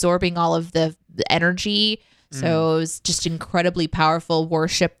it was absorbing all of the energy. So it was just incredibly powerful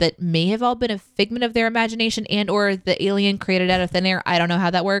warship that may have all been a figment of their imagination and or the alien created out of thin air. I don't know how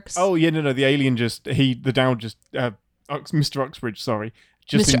that works. Oh, yeah, no. The alien Mr. Uxbridge, sorry,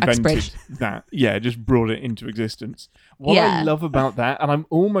 just Mr. invented Uxbridge. that. Yeah, just brought it into existence. What I love about that, and I'm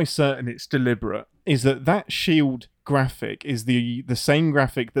almost certain it's deliberate, is that shield graphic is the same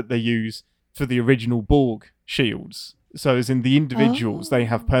graphic that they use for the original Borg shields. So as in the individuals, they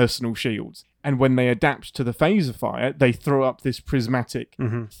have personal shields. And when they adapt to the phaser fire, they throw up this prismatic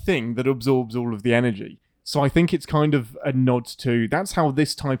thing that absorbs all of the energy. So I think it's kind of a nod to that's how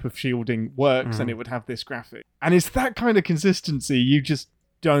this type of shielding works, and it would have this graphic. And it's that kind of consistency you just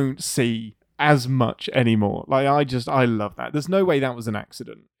don't see as much anymore. Like I love that. There's no way that was an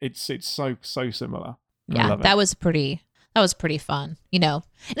accident. It's so similar. Yeah, that was pretty fun.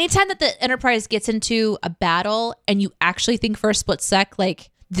 Anytime that the Enterprise gets into a battle and you actually think for a split sec,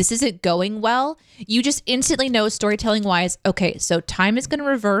 like, this isn't going well, you just instantly know storytelling wise, okay, so time is going to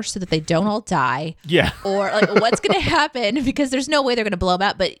reverse so that they don't all die. Yeah. Or like what's going to happen, because there's no way they're going to blow them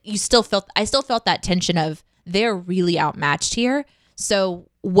out. But I still felt that tension of they're really outmatched here. So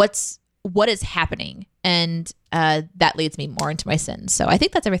what is happening? And that leads me more into my sins. So I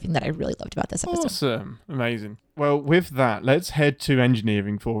think that's everything that I really loved about this episode. Awesome. Amazing. Well, with that, let's head to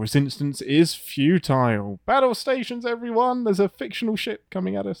engineering for this instance is futile. Battle stations, everyone. There's a fictional ship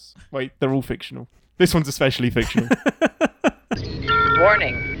coming at us. Wait, they're all fictional. This one's especially fictional.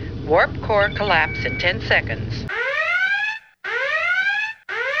 Warning. Warp core collapse in 10 seconds.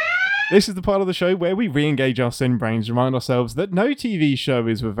 This is the part of the show where we re-engage our sin brains, remind ourselves that no TV show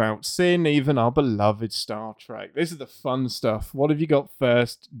is without sin, even our beloved Star Trek. This is the fun stuff. What have you got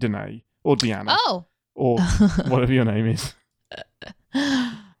first, Danae? or Deanna, Oh. or whatever your name is.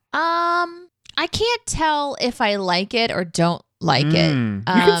 I can't tell if I like it or don't like it. You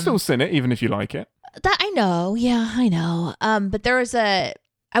can still sin it even if you like it. That I know. Yeah, I know. But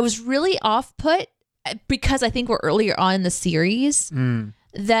I was really off put because I think we're earlier on in the series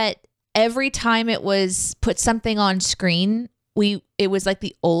that every time it was put something on screen, it was like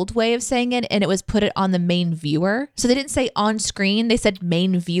the old way of saying it, and it was put it on the main viewer. So they didn't say on screen, they said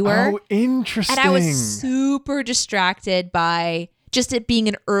main viewer. Oh, interesting. And I was super distracted by just it being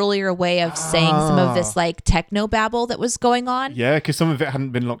an earlier way of saying some of this like techno babble that was going on. Yeah, because some of it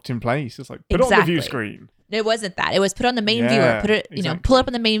hadn't been locked in place. It's like, put it on the view screen. It wasn't that. It was put on the main viewer. Put it, pull it up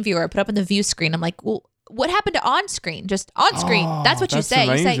on the main viewer, put it up on the view screen. I'm like, well, what happened to on screen? Just on screen. That's what you say.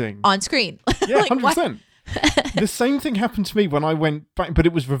 Amazing. You say on screen. Yeah, like, 100%. The same thing happened to me when I went back, but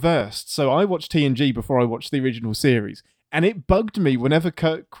it was reversed. So I watched TNG before I watched the original series, and it bugged me whenever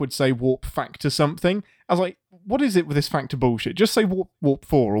Kirk would say warp factor something. I was like, what is it with this factor bullshit? Just say warp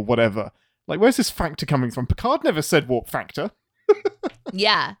 4 or whatever. Like, where's this factor coming from? Picard never said warp factor.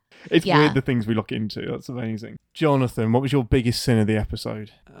 Yeah. It's weird the things we look into. That's amazing. Jonathan, what was your biggest sin of the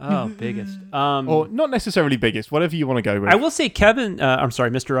episode? Oh, biggest. Or not necessarily biggest, whatever you want to go with. I will say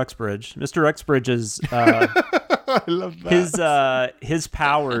Mr. Uxbridge. Mr. Uxbridge is I love that. His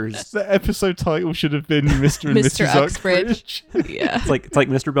powers. The episode title should have been Mr. and Mr. Mrs. Uxbridge. Yeah. It's like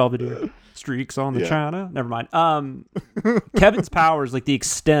Mr. Belvedere. Streaks on the China. Never mind. Kevin's powers, like the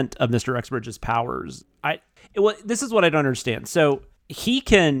extent of Mr. Uxbridge's powers. This is what I don't understand. So he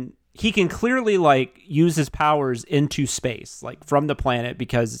can clearly like use his powers into space, like from the planet,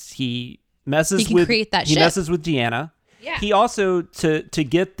 because he messes with Deanna. Yeah. He also to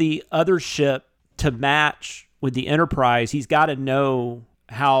get the other ship to match with the Enterprise, he's got to know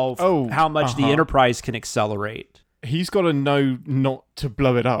how much the Enterprise can accelerate. He's got to know not to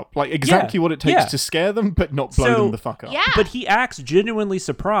blow it up, like exactly what it takes to scare them, but not blow them the fuck up. Yeah. But he acts genuinely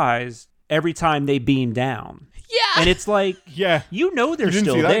surprised every time they beam down. Yeah. And it's like, you know they're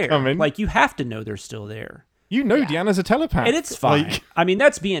still there. Coming. Like, you have to know they're still there. You know Deanna's a telepath. And it's fine. Like, I mean,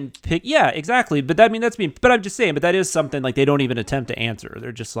 that's being picked. Yeah, exactly. But I'm just saying, but that is something like they don't even attempt to answer.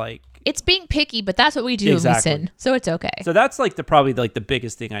 They're just like... It's being picky, but that's what we do, listen. So it's okay. So that's like probably like the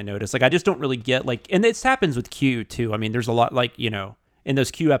biggest thing I noticed. Like, I just don't really get like, and this happens with Q too. I mean, there's a lot like, in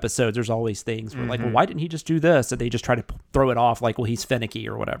those Q episodes, there's always things where like, well, why didn't he just do this? And they just try to throw it off like, well, he's finicky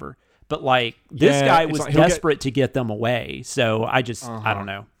or whatever. But like this guy was like, desperate to get them away. So I just, I don't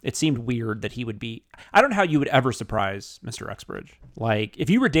know. It seemed weird that he would be, I don't know how you would ever surprise Mr. Uxbridge. Like if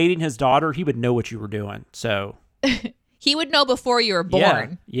you were dating his daughter, he would know what you were doing. So he would know before you were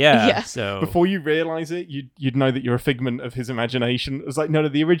born. Yeah. So before you realize it, you'd know that you're a figment of his imagination. It's like, no,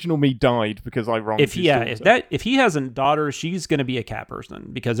 the original me died because I wronged his daughter. If he has a daughter, she's going to be a cat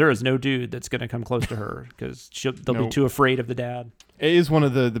person because there is no dude that's going to come close to her because they'll be too afraid of the dad. It is one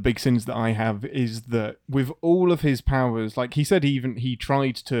of the big sins that I have is that with all of his powers, like he said, he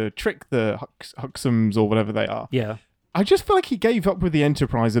tried to trick the Huxums or whatever they are. Yeah. I just feel like he gave up with the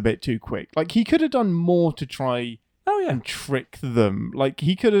Enterprise a bit too quick. Like he could have done more to try and trick them. Like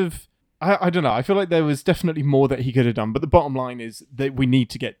he could have, I don't know. I feel like there was definitely more that he could have done. But the bottom line is that we need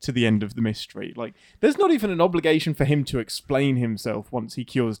to get to the end of the mystery. Like there's not even an obligation for him to explain himself once he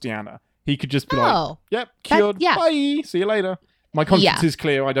cures Deanna. He could just be like, yep, cured, bye, see you later. My conscience is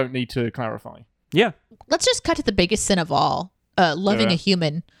clear. I don't need to clarify. Yeah. Let's just cut to the biggest sin of all. Loving a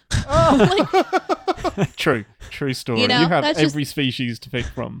human. True story. You have every species to pick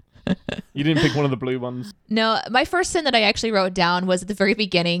from. You didn't pick one of the blue ones. No, my first sin that I actually wrote down was at the very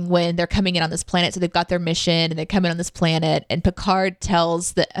beginning when they're coming in on this planet. So they've got their mission and they come in on this planet and Picard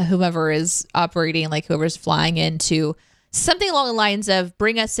tells whoever is operating, like whoever's flying in, to something along the lines of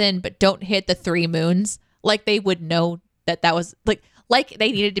bring us in, but don't hit the 3 moons. Like they would know that was like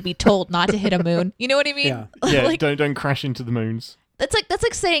they needed to be told not to hit a moon. You know what I mean? Yeah. Like, don't crash into the moons. That's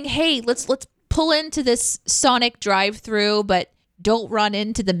like saying, hey, let's pull into this Sonic drive-through, but don't run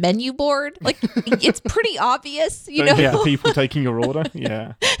into the menu board. Like it's pretty obvious, you know. Yeah, people taking your order.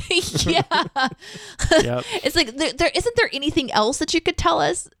 Yeah. Yeah. Yep. It's like there isn't there anything else that you could tell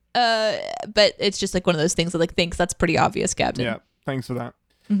us? But it's just like one of those things that like thinks that's pretty obvious, Captain. Yeah. Thanks for that.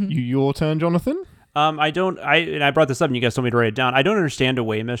 Mm-hmm. Your turn, Jonathan. I brought this up and you guys told me to write it down. I don't understand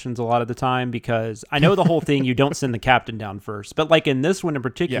away missions a lot of the time because I know the whole thing, you don't send the captain down first. But like in this one in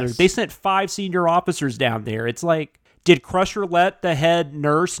particular, they sent 5 senior officers down there. It's like, did Crusher let the head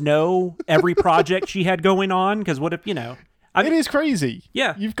nurse know every project she had going on? Because what if, It is crazy.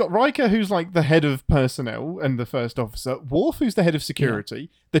 Yeah. You've got Riker, who's like the head of personnel and the first officer. Worf, who's the head of security.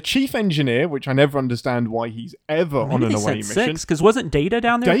 Yeah. The chief engineer, which I never understand why he's ever on an away mission. Because wasn't Data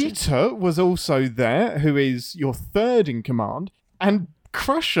down there? Data was also there, who is your third in command. And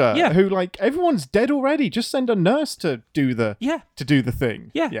Crusher, who like everyone's dead already. Just send a nurse to do the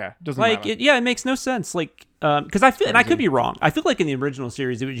thing. Yeah. Doesn't matter. It makes no sense. Like, because I feel, and I could be wrong. I feel like in the original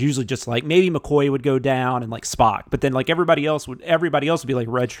series, it was usually just like maybe McCoy would go down and like Spock, but then like everybody else would be like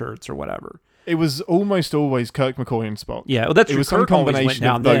red shirts or whatever. It was almost always Kirk, McCoy, and Spock. Yeah, well, that's true. It was some combination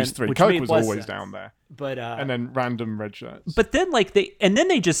of those three. Kirk was always down there, but and then random red shirts. But then like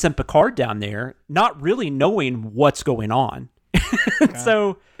they just sent Picard down there, not really knowing what's going on.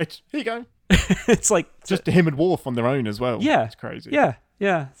 So here you go. It's like just him and Worf on their own as well. Yeah, it's crazy. Yeah.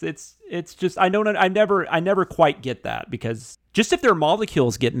 It's just I never quite get that, because just if their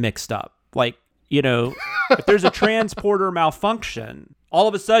molecules get mixed up, like, you know, if there's a transporter malfunction, all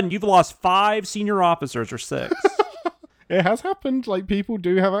of a sudden you've lost 5 senior officers or 6. It has happened. Like, people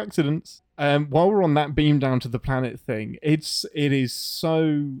do have accidents. While we're on that beam down to the planet thing, it is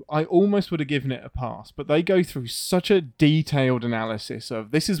so... I almost would have given it a pass, but they go through such a detailed analysis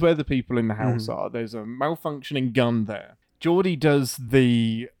of this is where the people in the house are. There's a malfunctioning gun there. Geordi does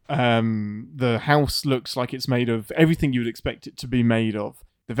the house looks like it's made of everything you would expect it to be made of.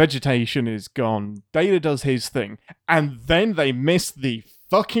 The vegetation is gone. Data does his thing. And then they miss the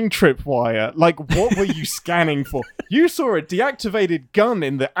fucking tripwire. Like, what were you scanning for? You saw a deactivated gun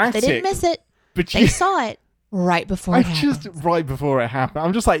in the attic. They didn't miss it. But they saw it right before it happened. Just right before it happened.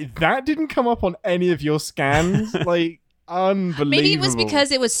 I'm just like, that didn't come up on any of your scans? Like, unbelievable. Maybe it was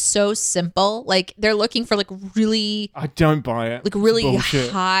because it was so simple. Like, they're looking for like really... I don't buy it. Like really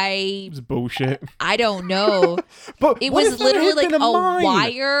high... It was bullshit. I don't know. But it was literally like a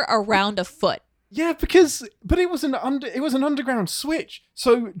wire around a foot. Yeah, but it was an underground switch.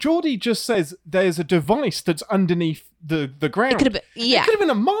 So Geordi just says there's a device that's underneath the ground. It could have been, It could have been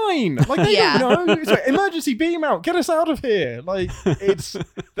a mine. Like, they don't know. It's like, emergency beam out. Get us out of here. Like,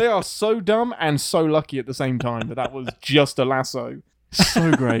 they are so dumb and so lucky at the same time that was just a lasso.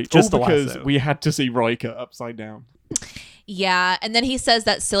 So great. Just all because lasso. We had to see Riker upside down. Yeah, and then he says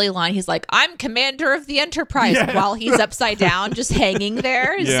that silly line. He's like, "I'm commander of the Enterprise," while he's upside down, just hanging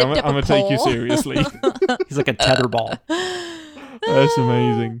there, zipped up I'm a gonna pole. take you seriously. He's like a tetherball. That's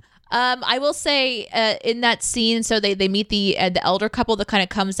amazing. I will say in that scene, so they meet the elder couple that kind of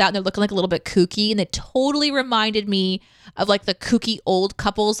comes out and they're looking like a little bit kooky, and they totally reminded me of like the kooky old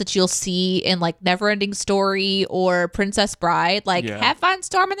couples that you'll see in like Neverending Story or Princess Bride, like have fun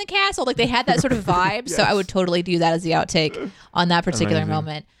storming the castle. Like they had that sort of vibe. Yes. So I would totally do that as the outtake on that particular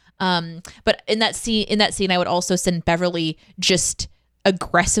moment. But in that scene, I would also send Beverly just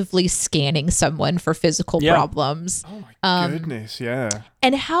aggressively scanning someone for physical problems. Oh my goodness, yeah.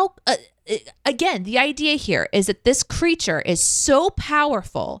 And how, again, the idea here is that this creature is so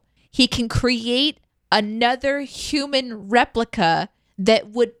powerful, he can create another human replica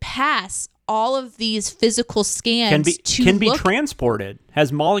that would pass all of these physical scans can be transported,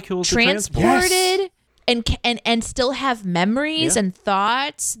 has molecules transported and still have memories and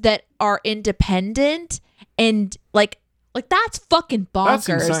thoughts that are independent and like that's fucking bonkers.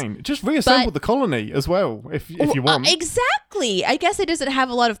 That's insane. Just reassemble the colony as well, if you want. Exactly. I guess it doesn't have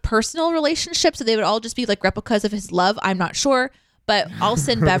a lot of personal relationships, so they would all just be like replicas of his love. I'm not sure, but I'll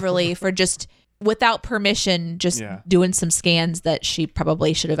send Beverly for just without permission, just doing some scans that she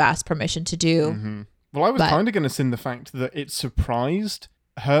probably should have asked permission to do. Mm-hmm. Well, I was kind of going to send the fact that it surprised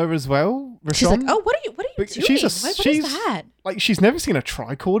her as well. Rashawn. She's like, "Oh, what are you doing? What is that?" Like, she's never seen a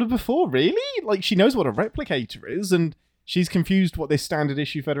tricorder before, really? Like, she knows what a replicator is, and she's confused what this standard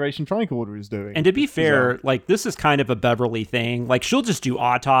issue Federation tricorder is doing. And to be fair, like, this is kind of a Beverly thing. Like, she'll just do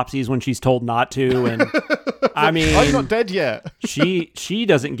autopsies when she's told not to, and I mean, I'm not dead yet. she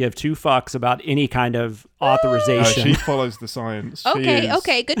doesn't give 2 fucks about any kind of authorization. She follows the science.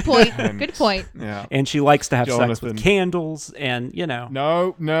 Okay, good point. Good point. Yeah. And she likes to have sex with candles, and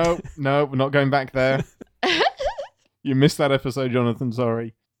No, we're not going back there. You missed that episode, Jonathan.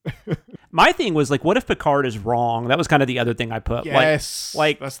 Sorry. My thing was like, what if Picard is wrong? That was kind of the other thing I put. Yes,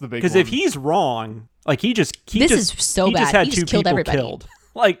 like that's the big. Because if he's wrong, like he just is so he bad. Just had he 2 just killed people everybody. killed.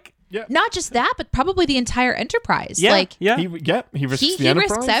 Like, not just that, but probably the entire Enterprise. Yeah, like, yeah. He risks the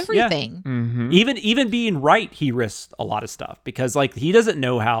Enterprise. Risks everything. Yeah. Mm-hmm. Even being right, he risks a lot of stuff because like he doesn't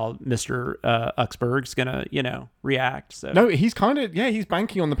know how Mr. Uxberg's gonna react. So no, he's kind of he's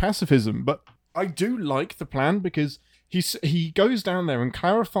banking on the pacifism, but I do like the plan because he goes down there and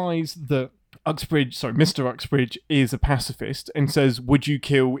clarifies that Mr. Uxbridge is a pacifist and says, would you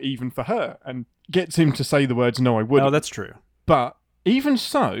kill even for her? And gets him to say the words, no, I wouldn't. Oh, that's true. But even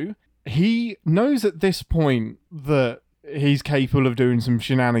so, he knows at this point that he's capable of doing some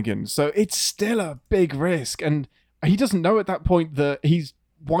shenanigans. So it's still a big risk. And he doesn't know at that point that he's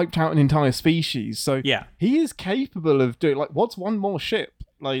wiped out an entire species. So Yeah. he is capable of doing, like, what's one more ship?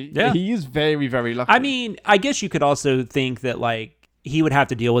 Like, Yeah. he is very, very lucky. I mean, I guess you could also think that, like, he would have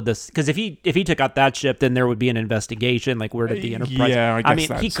to deal with this because if he took out that ship, then there would be an investigation. Like, where did the Enterprise? Yeah, I guess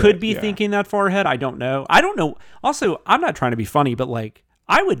mean, he that's could it, be yeah. thinking that far ahead. I don't know. Also, I'm not trying to be funny, but like,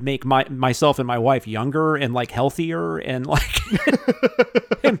 I would make myself and my wife younger and like healthier and like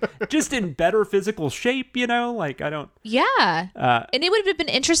just in better physical shape. You know, like I don't. Yeah. And it would have been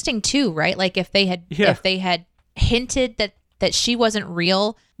interesting too, right? Like if they had hinted that she wasn't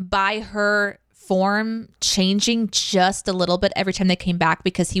real by her form changing just a little bit every time they came back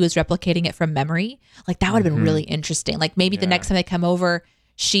because he was replicating it from memory. Like that would have been really interesting. Like maybe the next time they come over,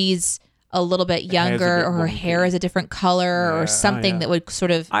 she's a little bit younger or her hair is a different color or something that would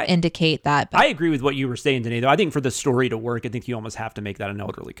sort of indicate that. But I agree with what you were saying, Danae, though. I think for the story to work, I think you almost have to make that an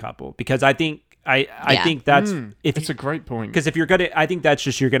elderly couple because I think think that's it's a great point. Because if you're gonna, I think that's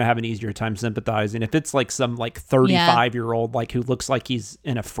just you're gonna have an easier time sympathizing. If it's like some like 35-year-old like who looks like he's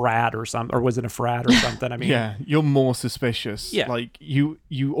in a frat or something, or was in a frat or something. I mean, yeah, you're more suspicious. Yeah. Like you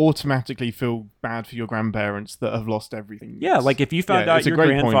automatically feel bad for your grandparents that have lost everything. Yeah, like if you found out it's a your great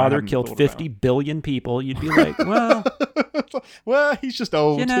point I grandfather hadn't killed thought 50 about. billion people, you'd be like, well, well, he's just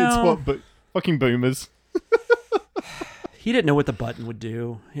old. You know. It's what, but fucking boomers. he didn't know what the button would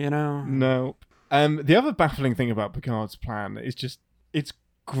do, you know? No. The other baffling thing about Picard's plan is just it's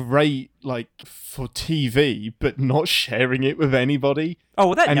great, like for TV, but not sharing it with anybody. Oh,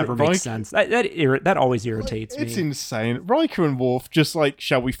 well, that And never makes sense. That always irritates It's me. insane. Riker and Worf just like,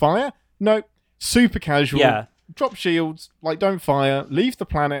 shall we fire? No. Super casual. Yeah. Drop shields. Like, don't fire. Leave the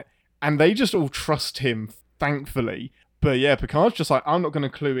planet. And they just all trust him, thankfully. But yeah, Picard's just like, I'm not going to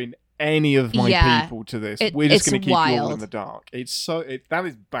clue in any of my people to this. We're just going to keep you all in the dark. That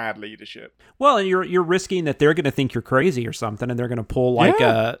is bad leadership. Well, and you're risking that they're going to think you're crazy or something, and they're going to pull like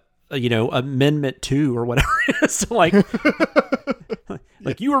a Amendment 2 or whatever it is. Like,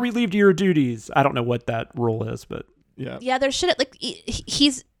 like you were relieved of your duties. I don't know what that rule is, but yeah, there should like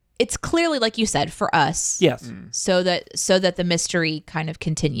it's clearly, like you said, for us. yes. So that the mystery kind of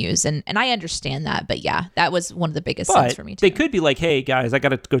continues. And I understand that. But yeah, that was one of the biggest things But for me too. they could be like, hey, guys, I got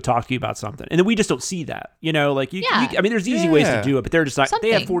to go talk to you about something. And then we just don't see that. You know, like, I mean, there's easy ways to do it, but they're just like, they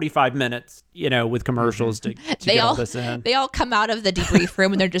have Something. 45 minutes, with commercials to They get all all this in. They all come out of the debrief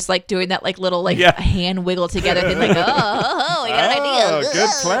room and they're just like doing that like little like hand wiggle together thing, like, oh, we got an idea. Good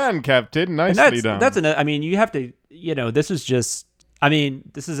plan, Captain. And Nicely done. I mean, you have to, this is just,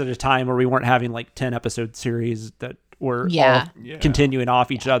 this is at a time where we weren't having like 10 episode series that were all continuing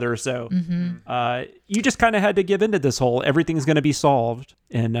off each other. So you just kind of had to give into this whole, everything's going to be solved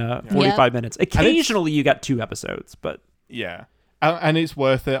in 45 minutes. Occasionally you got 2 episodes, but yeah. And it's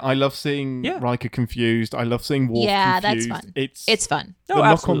worth it. I love seeing Riker confused. I love seeing Worf confused. That's fun. It's fun. The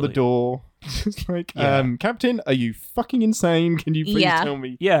knock on the door. It's like, Captain, are you fucking insane? Can you please tell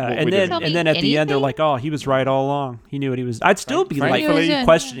me? Yeah, what and we're then doing? and then at the end they're anything? like, oh, he was right all along. He knew what he was. I'd still be like Thankfully-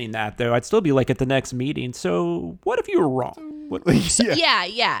 questioning that though. I'd still be like at the next meeting. So what if you were wrong? What,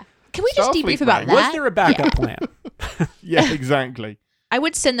 Yeah. Can we just Starfleet debrief about plan. that? was there a backup plan? Yeah, exactly. I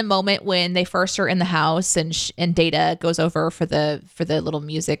would send the moment when they first are in the house and Data goes over for the little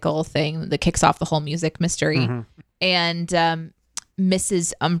musical thing that kicks off the whole music mystery, and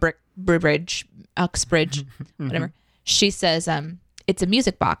Mrs. Uxbridge, whatever, she says, it's a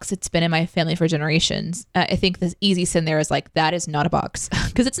music box. It's been in my family for generations. I think the easy sin there is like, that is not a box,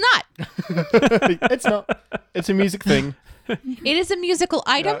 because it's not. It's not. It's a music thing. It is a musical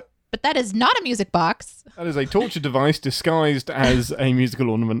item. Yeah. But that is not a music box. That is a torture device disguised as a musical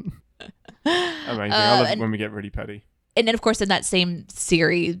ornament. Amazing. I love it when we get really petty. And then, of course, in that same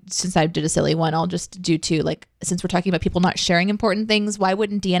series, since I did a silly one, I'll just do two. Like, since we're talking about people not sharing important things, why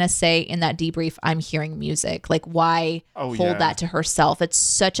wouldn't Deanna say in that debrief, I'm hearing music? Like, why hold that to herself? It's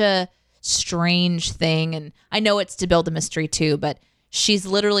such a strange thing. And I know it's to build a mystery, too, but she's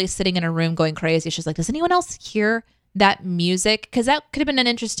literally sitting in a room going crazy. She's like, does anyone else hear that music? Because that could have been an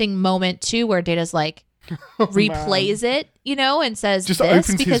interesting moment, too, where Data's like, replays it, and says just this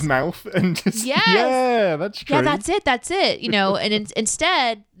opens because his mouth and just yes. that's true. Yeah, that's it. And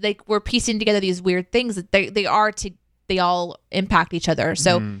instead, like, we're piecing together these weird things that they all impact each other.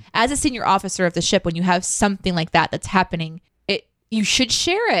 So as a senior officer of the ship, when you have something like that's happening, you should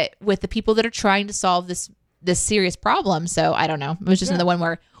share it with the people that are trying to solve this serious problem. So I don't know. It was just another one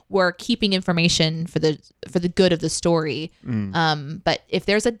where we're keeping information for the good of the story. But if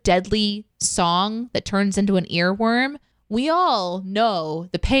there's a deadly song that turns into an earworm, we all know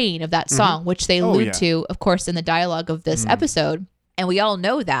the pain of that song, which they allude to, of course, in the dialogue of this episode. And we all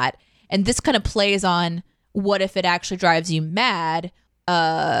know that. And this kind of plays on what if it actually drives you mad.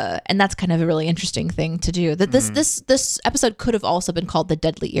 And that's kind of a really interesting thing to do. That this episode could have also been called The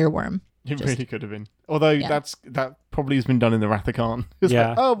Deadly Earworm. It really could have been. Although that probably has been done in the Wrath of Khan. It's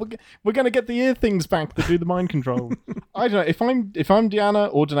like, we're going to get the ear things back to do the mind control. I don't know. If I'm Deanna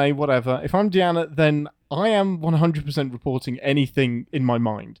or Danae, whatever, if I'm Deanna, then I am 100% reporting anything in my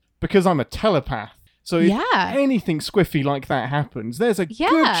mind because I'm a telepath. So if anything squiffy like that happens, there's a good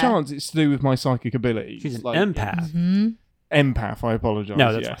chance it's to do with my psychic abilities. She's an empath. Empath, I apologize.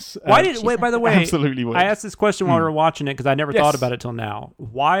 No, that's why. By the way, absolutely I asked this question while we were watching it because I never thought about it till now.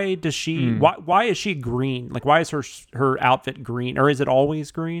 Why does she? Why is she green? Like, why is her outfit green, or is it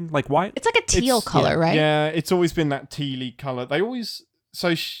always green? Like, why? It's like a teal color, right? Yeah, it's always been that tealy color. They always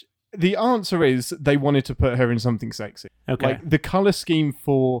the answer is they wanted to put her in something sexy. Okay, like the color scheme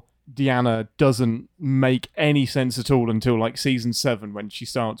for Deanna doesn't make any sense at all until like season 7 when she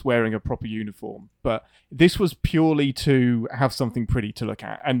starts wearing a proper uniform. But this was purely to have something pretty to look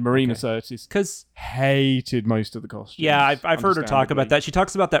at. And Marina Sirtis hated most of the costumes. Yeah, I've heard her talk about that. She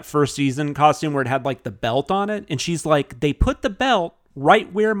talks about that first season costume where it had like the belt on it. And she's like, they put the belt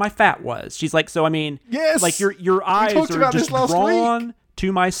right where my fat was. She's like, so I mean, like your eyes are just drawn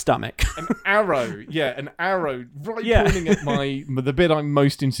to my stomach. An arrow right pointing at the bit I'm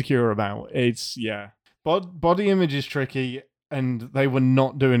most insecure about. It's body image is tricky, and they were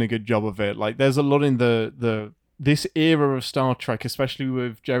not doing a good job of it. Like there's a lot in this era of Star Trek, especially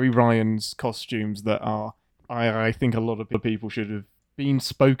with Jerry Ryan's costumes, that are I think a lot of people should have been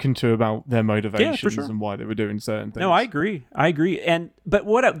spoken to about their motivations and why they were doing certain things. No, I agree. But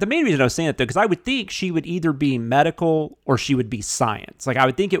the main reason I was saying it though, because I would think she would either be medical or she would be science. Like I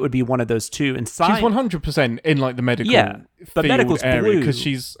would think it would be one of those two. And science, she's 100% in like the medical but medical's area blue because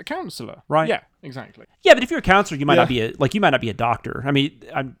she's a counselor, right? Yeah, exactly. Yeah, but if you're a counselor, you might not be a doctor. I mean,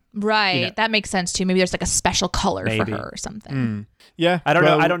 right. That makes sense too. Maybe there's like a special color for her or something. Yeah, I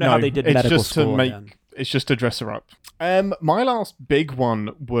don't know how they did medical school. It's just to dress her up. My last big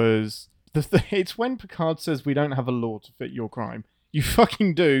one was it's when Picard says we don't have a law to fit your crime. You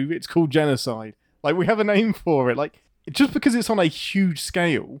fucking do. It's called genocide. Like we have a name for it. Like just because it's on a huge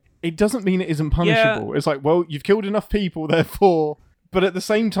scale, it doesn't mean it isn't punishable. It's like, well, you've killed enough people, therefore. But at the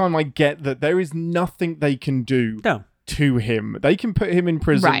same time, I get that there is nothing they can do to him. They can put him in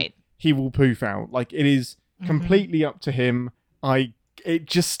prison. Right. He will poof out. Like it is completely up to him. It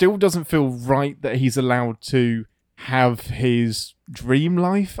just still doesn't feel right that he's allowed to have his dream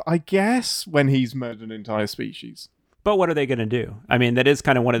life, I guess, when he's murdered an entire species. But what are they going to do? I mean, that is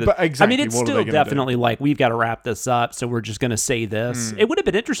kind of one of the... I mean, it's still definitely like, we've got to wrap this up, so we're just going to say this. It would have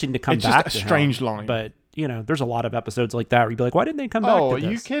been interesting to come back to It's just a strange line. But, there's a lot of episodes like that where you'd be like, why didn't they come back to this? Oh,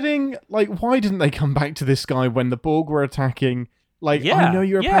 are you kidding? Like, why didn't they come back to this guy when the Borg were attacking? Like, I know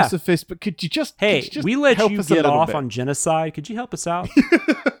you're a pacifist, but could you just... we let you get off on genocide. Could you help us out?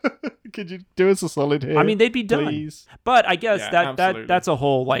 Could you do us a solid here? I mean, they'd be done. Please? But I guess that's a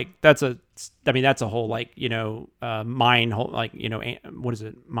whole that's a whole mine hole, what is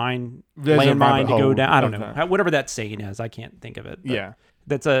it? Landmine to go down. I don't know. Whatever that saying is, I can't think of it. Yeah.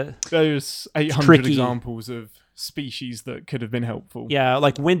 There's 800 examples of species that could have been helpful. Yeah,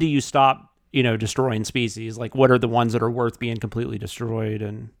 like when do you stop destroying species? Like what are the ones that are worth being completely destroyed?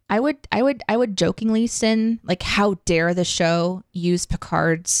 And I would jokingly sin, like, how dare the show use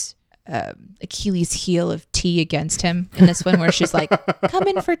Picard's Achilles heel of tea against him in this one, where she's like, come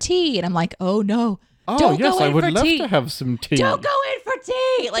in for tea, and I'm like, oh no, don't go in for tea. I would love to have some tea. Don't go in for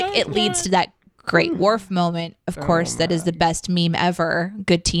tea. Like it leads to that great Worf moment, of course, that is the best meme ever.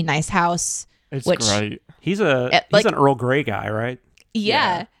 Good tea, nice house. It's great. He's an Earl Grey guy, right?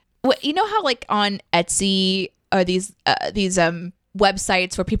 Yeah. Well, you know how like on Etsy are these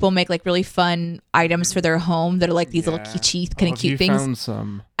websites where people make like really fun items for their home that are like these little cute things. Found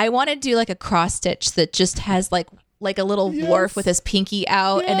some? I want to do like a cross stitch that just has like a little Worf with his pinky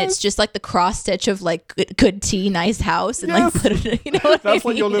out, and it's just like the cross stitch of like good tea, nice house, and like put it. You know what That's I mean?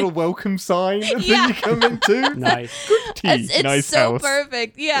 like your little welcome sign that you come into. Nice, good tea, it's nice so house.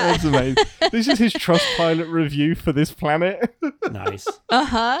 Perfect. Yeah, that's amazing. This is his Trustpilot review for this planet. Nice.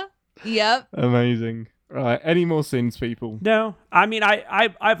 Yep. Amazing. Right, any more sins, people? No, I mean, I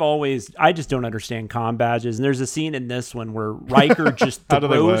just don't understand comm badges. And there's a scene in this one where Riker just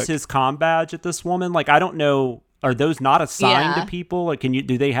throws his comm badge at this woman. Like, I don't know, are those not assigned to people? Like,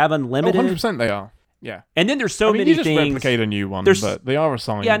 do they have unlimited? 100% they are. Yeah. And then there's so I mean, many you just things. replicate a new one, There's- but they are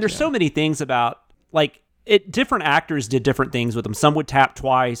assigned. Yeah, and there's so many things about like different actors did different things with them. Some would tap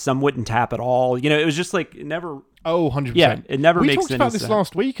twice, some wouldn't tap at all. You know, it was just like it never. Oh, 100%. Yeah, it never we makes talked any about this sense.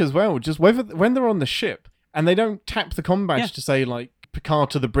 last week as well. Just whether when they're on the ship and they don't tap the comm badge Yeah. to say like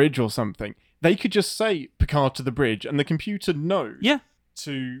Picard to the bridge or something, they could just say Picard to the bridge, and the computer knows Yeah.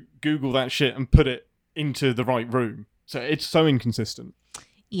 to Google that shit and put it into the right room. So it's so inconsistent.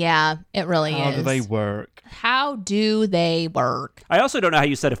 Yeah, it really How is. do they work? How do they work? I also don't know how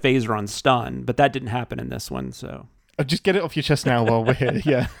you set a phaser on stun, but that didn't happen in this one, so Just get it off your chest now while we're here.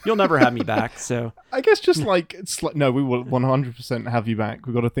 Yeah. you'll never have me back. So I guess just like, no, we will 100% have you back.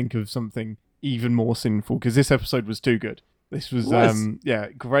 We've got to think of something even more sinful because this episode was too good. This was,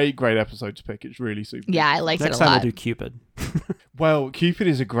 great episode to pick. It's really super. Yeah, I liked next it a time lot. we'll do Cupid. Well, Cupid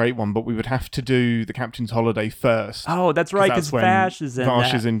is a great one, but we would have to do the Captain's Holiday first. Oh, that's right, because when Vash is in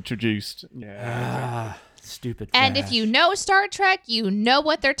Vash that. is introduced. Yeah. Stupid. And Vash. if you know Star Trek, you know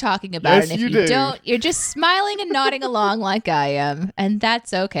what they're talking about. Yes, and if you you do. don't, you're just smiling and nodding along like I am. And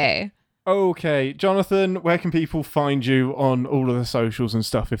that's okay. Okay, Jonathan, where can people find you on all of the socials and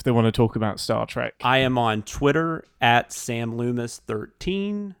stuff if they want to talk about Star Trek? I am on Twitter at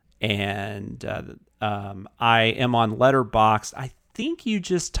SamLoomis13, and I am on Letterboxd. I think you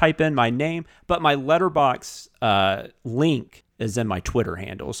just type in my name, but my Letterboxd link is in my Twitter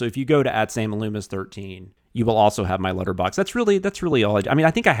handle. So if you go to at SamLoomis13, you will also have my Letterboxd. That's really all I do. I mean,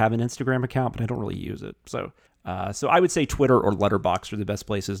 I think I have an Instagram account, but I don't really use it. So I would say Twitter or Letterboxd are the best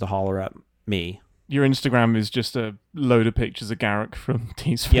places to holler at me. Your Instagram is just a load of pictures of Garrick from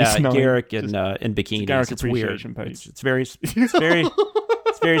Deep Space Yeah, Nine. Garrick Just- in bikinis. Garrick It's weird. appreciation page. It's very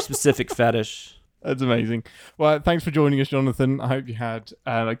specific fetish. That's amazing. Well, thanks for joining us, Jonathan. I hope you had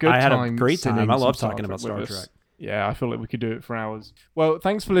a good time. I had a great time. singing I some love Star talking Trek about Star with us. Trek. Yeah, I feel like we could do it for hours. Well,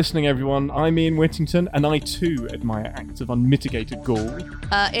 thanks for listening, everyone. I'm Ian Whittington, and I too admire acts of unmitigated gall.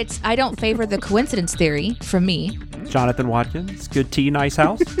 I don't favor the coincidence theory from me. Jonathan Watkins, good tea, nice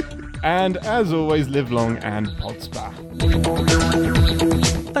house. And as always, live long and podspa.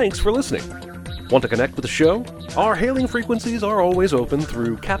 Thanks for listening. Want to connect with the show? Our hailing frequencies are always open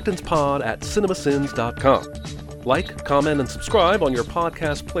through captainspod@cinemasins.com. Like, comment, and subscribe on your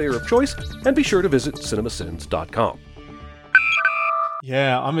podcast player of choice, and be sure to visit cinemasins.com.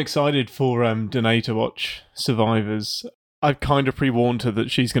 Yeah, I'm excited for Danae to watch Survivors. I've kind of pre-warned her that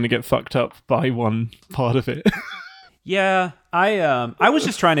she's going to get fucked up by one part of it. Yeah, I was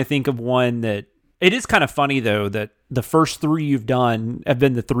just trying to think of one that it is kind of funny though that the first three you've done have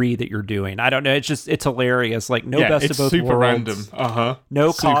been the three that you're doing. I don't know. It's hilarious. Like no best it's of both super worlds. random.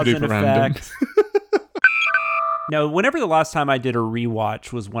 No Super cause and duper random. effect. No, whenever the last time I did a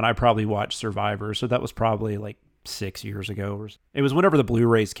rewatch was when I probably watched Survivor. So that was probably like 6 years ago. It was whenever the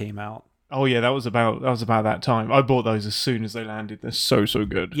Blu-rays came out. Oh yeah, that was about that time. I bought those as soon as they landed. They're so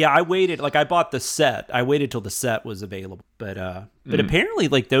good. Yeah, I waited. Like I bought the set. I waited till the set was available. But apparently,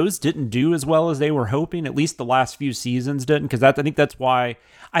 like those didn't do as well as they were hoping. At least the last few seasons didn't. Because I think that's why.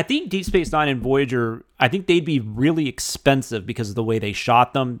 I think Deep Space Nine and Voyager. I think they'd be really expensive because of the way they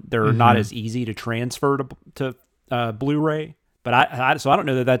shot them. They're not as easy to transfer to Blu-ray. But so I don't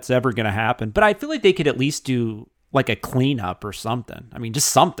know that that's ever going to happen. But I feel like they could at least do like a cleanup or something. I mean, just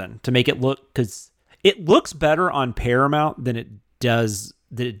something to make it look, because it looks better on Paramount than it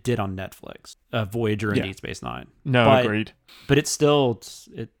did on Netflix. Voyager and Deep Space Nine. No, agreed. But it's still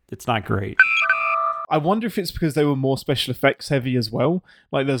it's not great. I wonder if it's because they were more special effects heavy as well.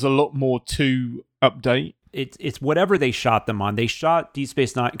 Like there's a lot more to update. It's whatever they shot them on. They shot Deep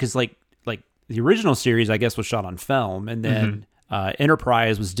Space Nine because like the original series I guess was shot on film, and then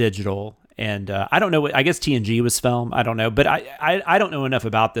Enterprise was digital. And I don't know. I guess TNG was film. I don't know. But I don't know enough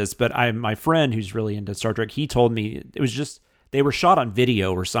about this. But my friend who's really into Star Trek, he told me it was just they were shot on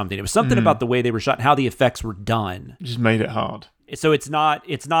video or something. It was something about the way they were shot and how the effects were done. Just made it hard. So it's not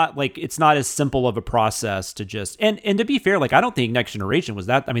as simple of a process to just and to be fair, like I don't think Next Generation was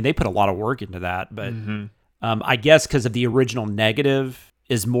that. I mean, they put a lot of work into that. But I guess because of the original negative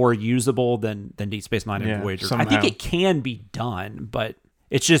is more usable than Deep Space Nine and Voyager. Somehow. I think it can be done, but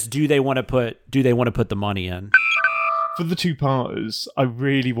it's just do they want to put the money in? For the two-parters, I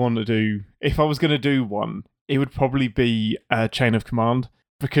really want to do, if I was going to do one, it would probably be Chain of Command,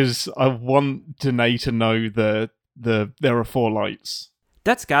 because I want Danae to know there are 4 lights.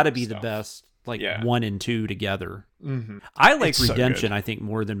 That's got to be the best. like Yeah. 1 and 2 together. Mm-hmm. I like It's so Redemption, good. I think,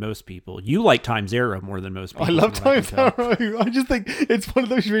 more than most people. You like Times Arrow more than most people. I love from what I Time can tell. Arrow. I just think it's one of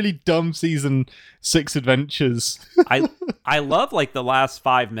those really dumb season 6 adventures. I love like the last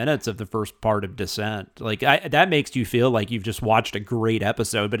 5 minutes of the first part of Descent. Like that makes you feel like you've just watched a great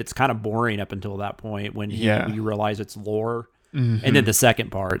episode, but it's kind of boring up until that point when you realize it's lore. Mm-hmm. And then the second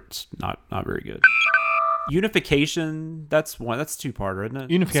part's not very good. Unification, that's 2-parter, isn't it?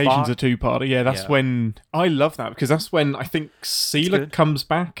 Unification's Spock? a 2-parter. Yeah, that's when I love that because that's when I think Seela good. comes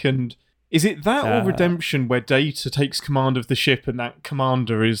back and is it that or Redemption where Data takes command of the ship and that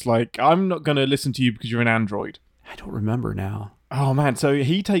commander is like, I'm not going to listen to you because you're an android. I don't remember now. Oh man, so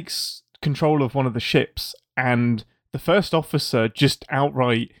he takes control of one of the ships and the first officer just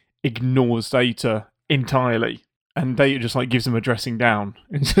outright ignores Data entirely. And Data just like gives him a dressing down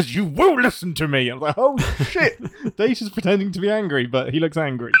and says, "You will listen to me." I'm like, "Oh shit!" Data's pretending to be angry, but he looks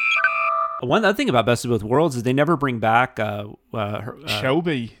angry. One other thing about Best of Both Worlds is they never bring back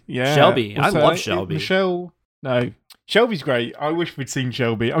Shelby, yeah, Shelby. What's I her- love Shelby. Michelle, no, Shelby's great. I wish we'd seen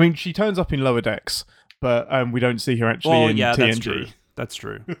Shelby. I mean, she turns up in Lower Decks, but we don't see her actually in TNG. That's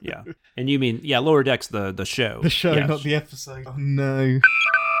true. Yeah, and you mean Lower Decks the show? The show, Yes. not the episode. Oh no.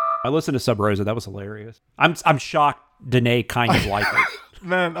 I listened to Sub Rosa. That was hilarious. I'm shocked. Danae kind of liked it.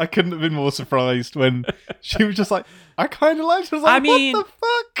 Man, I couldn't have been more surprised when she was just like, I kind of liked it. I was like, I mean- what the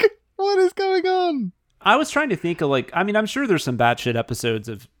fuck? What is going on? I was trying to think of I'm sure there's some batshit episodes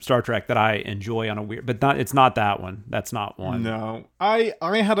of Star Trek that I enjoy on a weird, but it's not that one. That's not one. No, I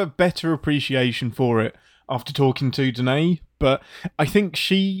had a better appreciation for it after talking to Danae, but I think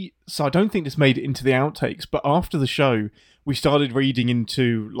so I don't think this made it into the outtakes, but after the show, we started reading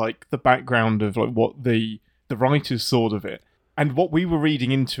into like the background of like what the writers thought of it. And what we were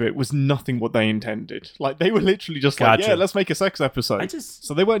reading into it was nothing what they intended. Like they were literally just like, Gotcha. yeah, let's make a sex episode.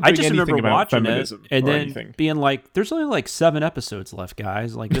 So they weren't I doing just anything remember about watching feminism it and or then anything. being like, "There's only like 7 episodes left,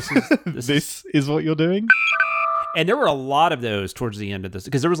 guys. Like this is This is what you're doing? And there were a lot of those towards the end of this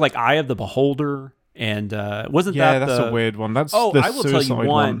because there was like Eye of the Beholder and wasn't Yeah, that that's the a weird one. That's Oh, the I will tell you suicide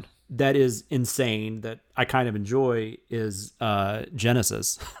one that is insane that I kind of enjoy is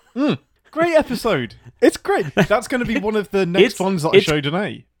Genesis. Great episode. It's great. That's going to be one of the next ones that I showed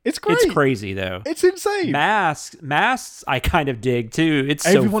Danae. It's great. It's crazy though. It's insane. Masks I kind of dig too. It's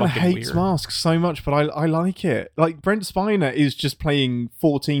Everyone so fucking hates weird. Masks so much, but I like it. Like Brent Spiner is just playing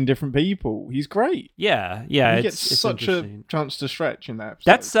 14 different people. He's great. Yeah, He it's gets such a interesting. chance to stretch in that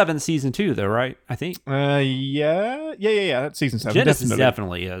episode. That's 7 season 2 though, right? I think yeah. That's season 7. Genesis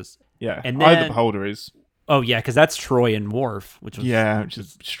definitely. is. Yeah, And Eye of the then- Beholder is. Oh yeah, because that's Troy and Worf, which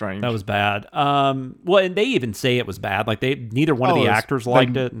is strange. that was bad. Well, and they even say it was bad. Like neither one of the actors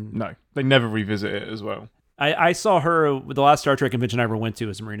liked it. And No, they never revisit it as well. I saw her with the last Star Trek convention I ever went to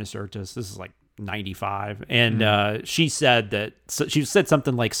was Marina Sirtis. This is like 95, and she said she said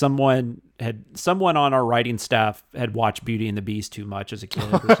something like someone on our writing staff had watched Beauty and the Beast too much as a kid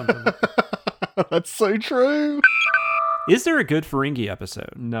or something. That's so true. Is there a good Ferengi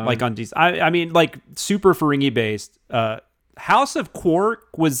episode? No. Like on these, I mean, like super Ferengi based. House of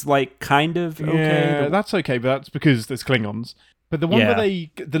Quark was like kind of okay. Yeah, that's okay, but that's because there's Klingons. But the one Yeah. where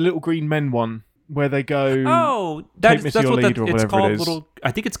the little green men one, where they go. Oh, Take me that's to your what leader or it's whatever called. it is. Little,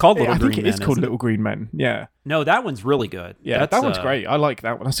 I think it's called Little I Green think Men. it is called isn't it? Little Green Men. Yeah, No, that one's really good. yeah, that one's great. I like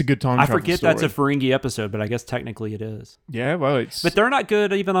that one. That's a good time. I travel forget story. that's a Ferengi episode, but I guess technically it is. Yeah, well, it's. But they're not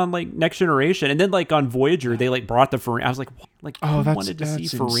good even on like Next Generation, and then like on Voyager they like brought the Ferengi. I was like, what? Who that's wanted to see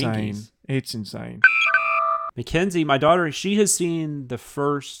insane. Ferengis? It's insane. Mackenzie, my daughter, she has seen the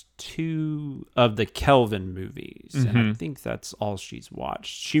first 2 of the Kelvin movies, and I think that's all she's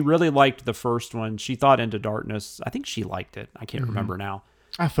watched. She really liked the first one. She thought Into Darkness. I think she liked it. I can't remember now.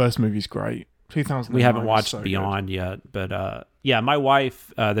 Our first movie's great. 2009. We haven't watched so good. Beyond yet, but yeah, my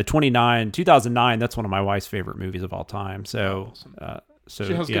wife, the 2009, that's one of my wife's favorite movies of all time. So, so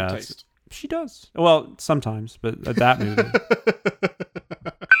She has yeah, good taste. she does. Well, sometimes, but that movie.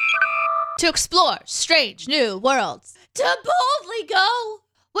 To explore strange new worlds. To boldly go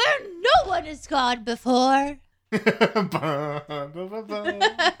where no one has gone before.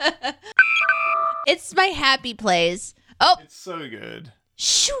 It's my happy place. Oh, It's so good.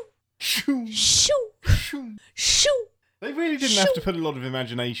 shoo, Shoo, shoo, shoo. shoo. They really didn't have to put a lot of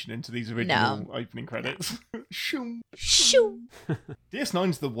imagination into these original No. opening credits. Shoo. Shoo.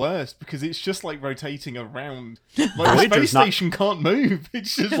 DS9's the worst because it's just like rotating around. Like the Voyager's space not- station can't move.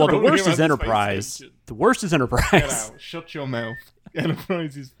 It's just Well, the rolling worst around is the space Enterprise. station. The worst is Get Enterprise. out. Shut your mouth.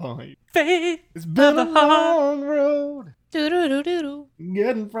 Enterprise is fine. Faith It's been a of the heart. long road Doo-doo-doo-doo-doo.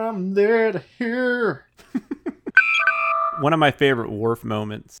 getting from there to here. One of my favorite Worf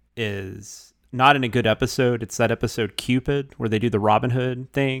moments is not in a good episode. It's that episode Cupid where they do the Robin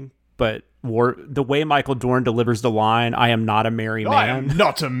Hood thing. But the way Michael Dorn delivers the line, "I am not a merry man." I am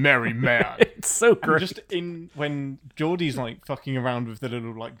not a merry man. It's so And great. just when Geordie's like fucking around with the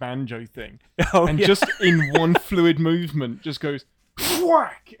little like banjo thing, Oh, and yeah. just in one fluid movement, just goes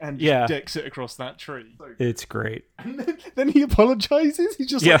whack and just Yeah. decks it across that tree. So, It's great. and then he apologizes. He's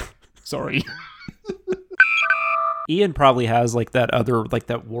just Yeah. like, sorry. Ian probably has like that other, like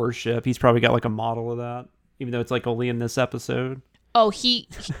that warship. He's probably got like a model of that, even though it's like only in this episode. Oh,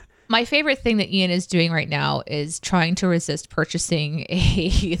 my favorite thing that Ian is doing right now is trying to resist purchasing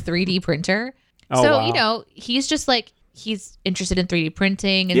a 3D printer. Oh, So, wow. he's just like, he's interested in 3D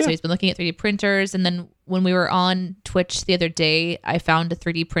printing. And Yeah. so he's been looking at 3D printers. And then when we were on Twitch the other day, I found a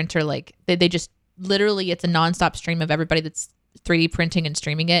 3D printer. Like they just literally, it's a nonstop stream of everybody that's 3D printing and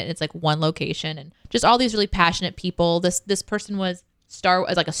streaming it. It's like one location and just all these really passionate people. This person was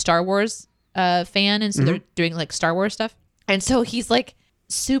like a Star Wars fan. And so they're doing like Star Wars stuff. And so he's like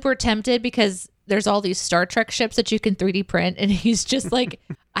super tempted because there's all these Star Trek ships that you can 3D print. And he's just like,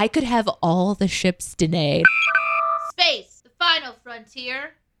 I could have all the ships, Danae. Space, the final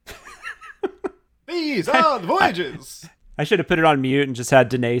frontier. These are the voyages. I should have put it on mute and just had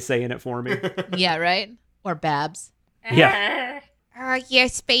Danae saying it for me. Yeah, right? Or Babs. Yeah. Oh, yeah,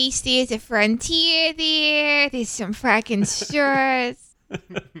 space, there's a frontier there. There's some fucking stars.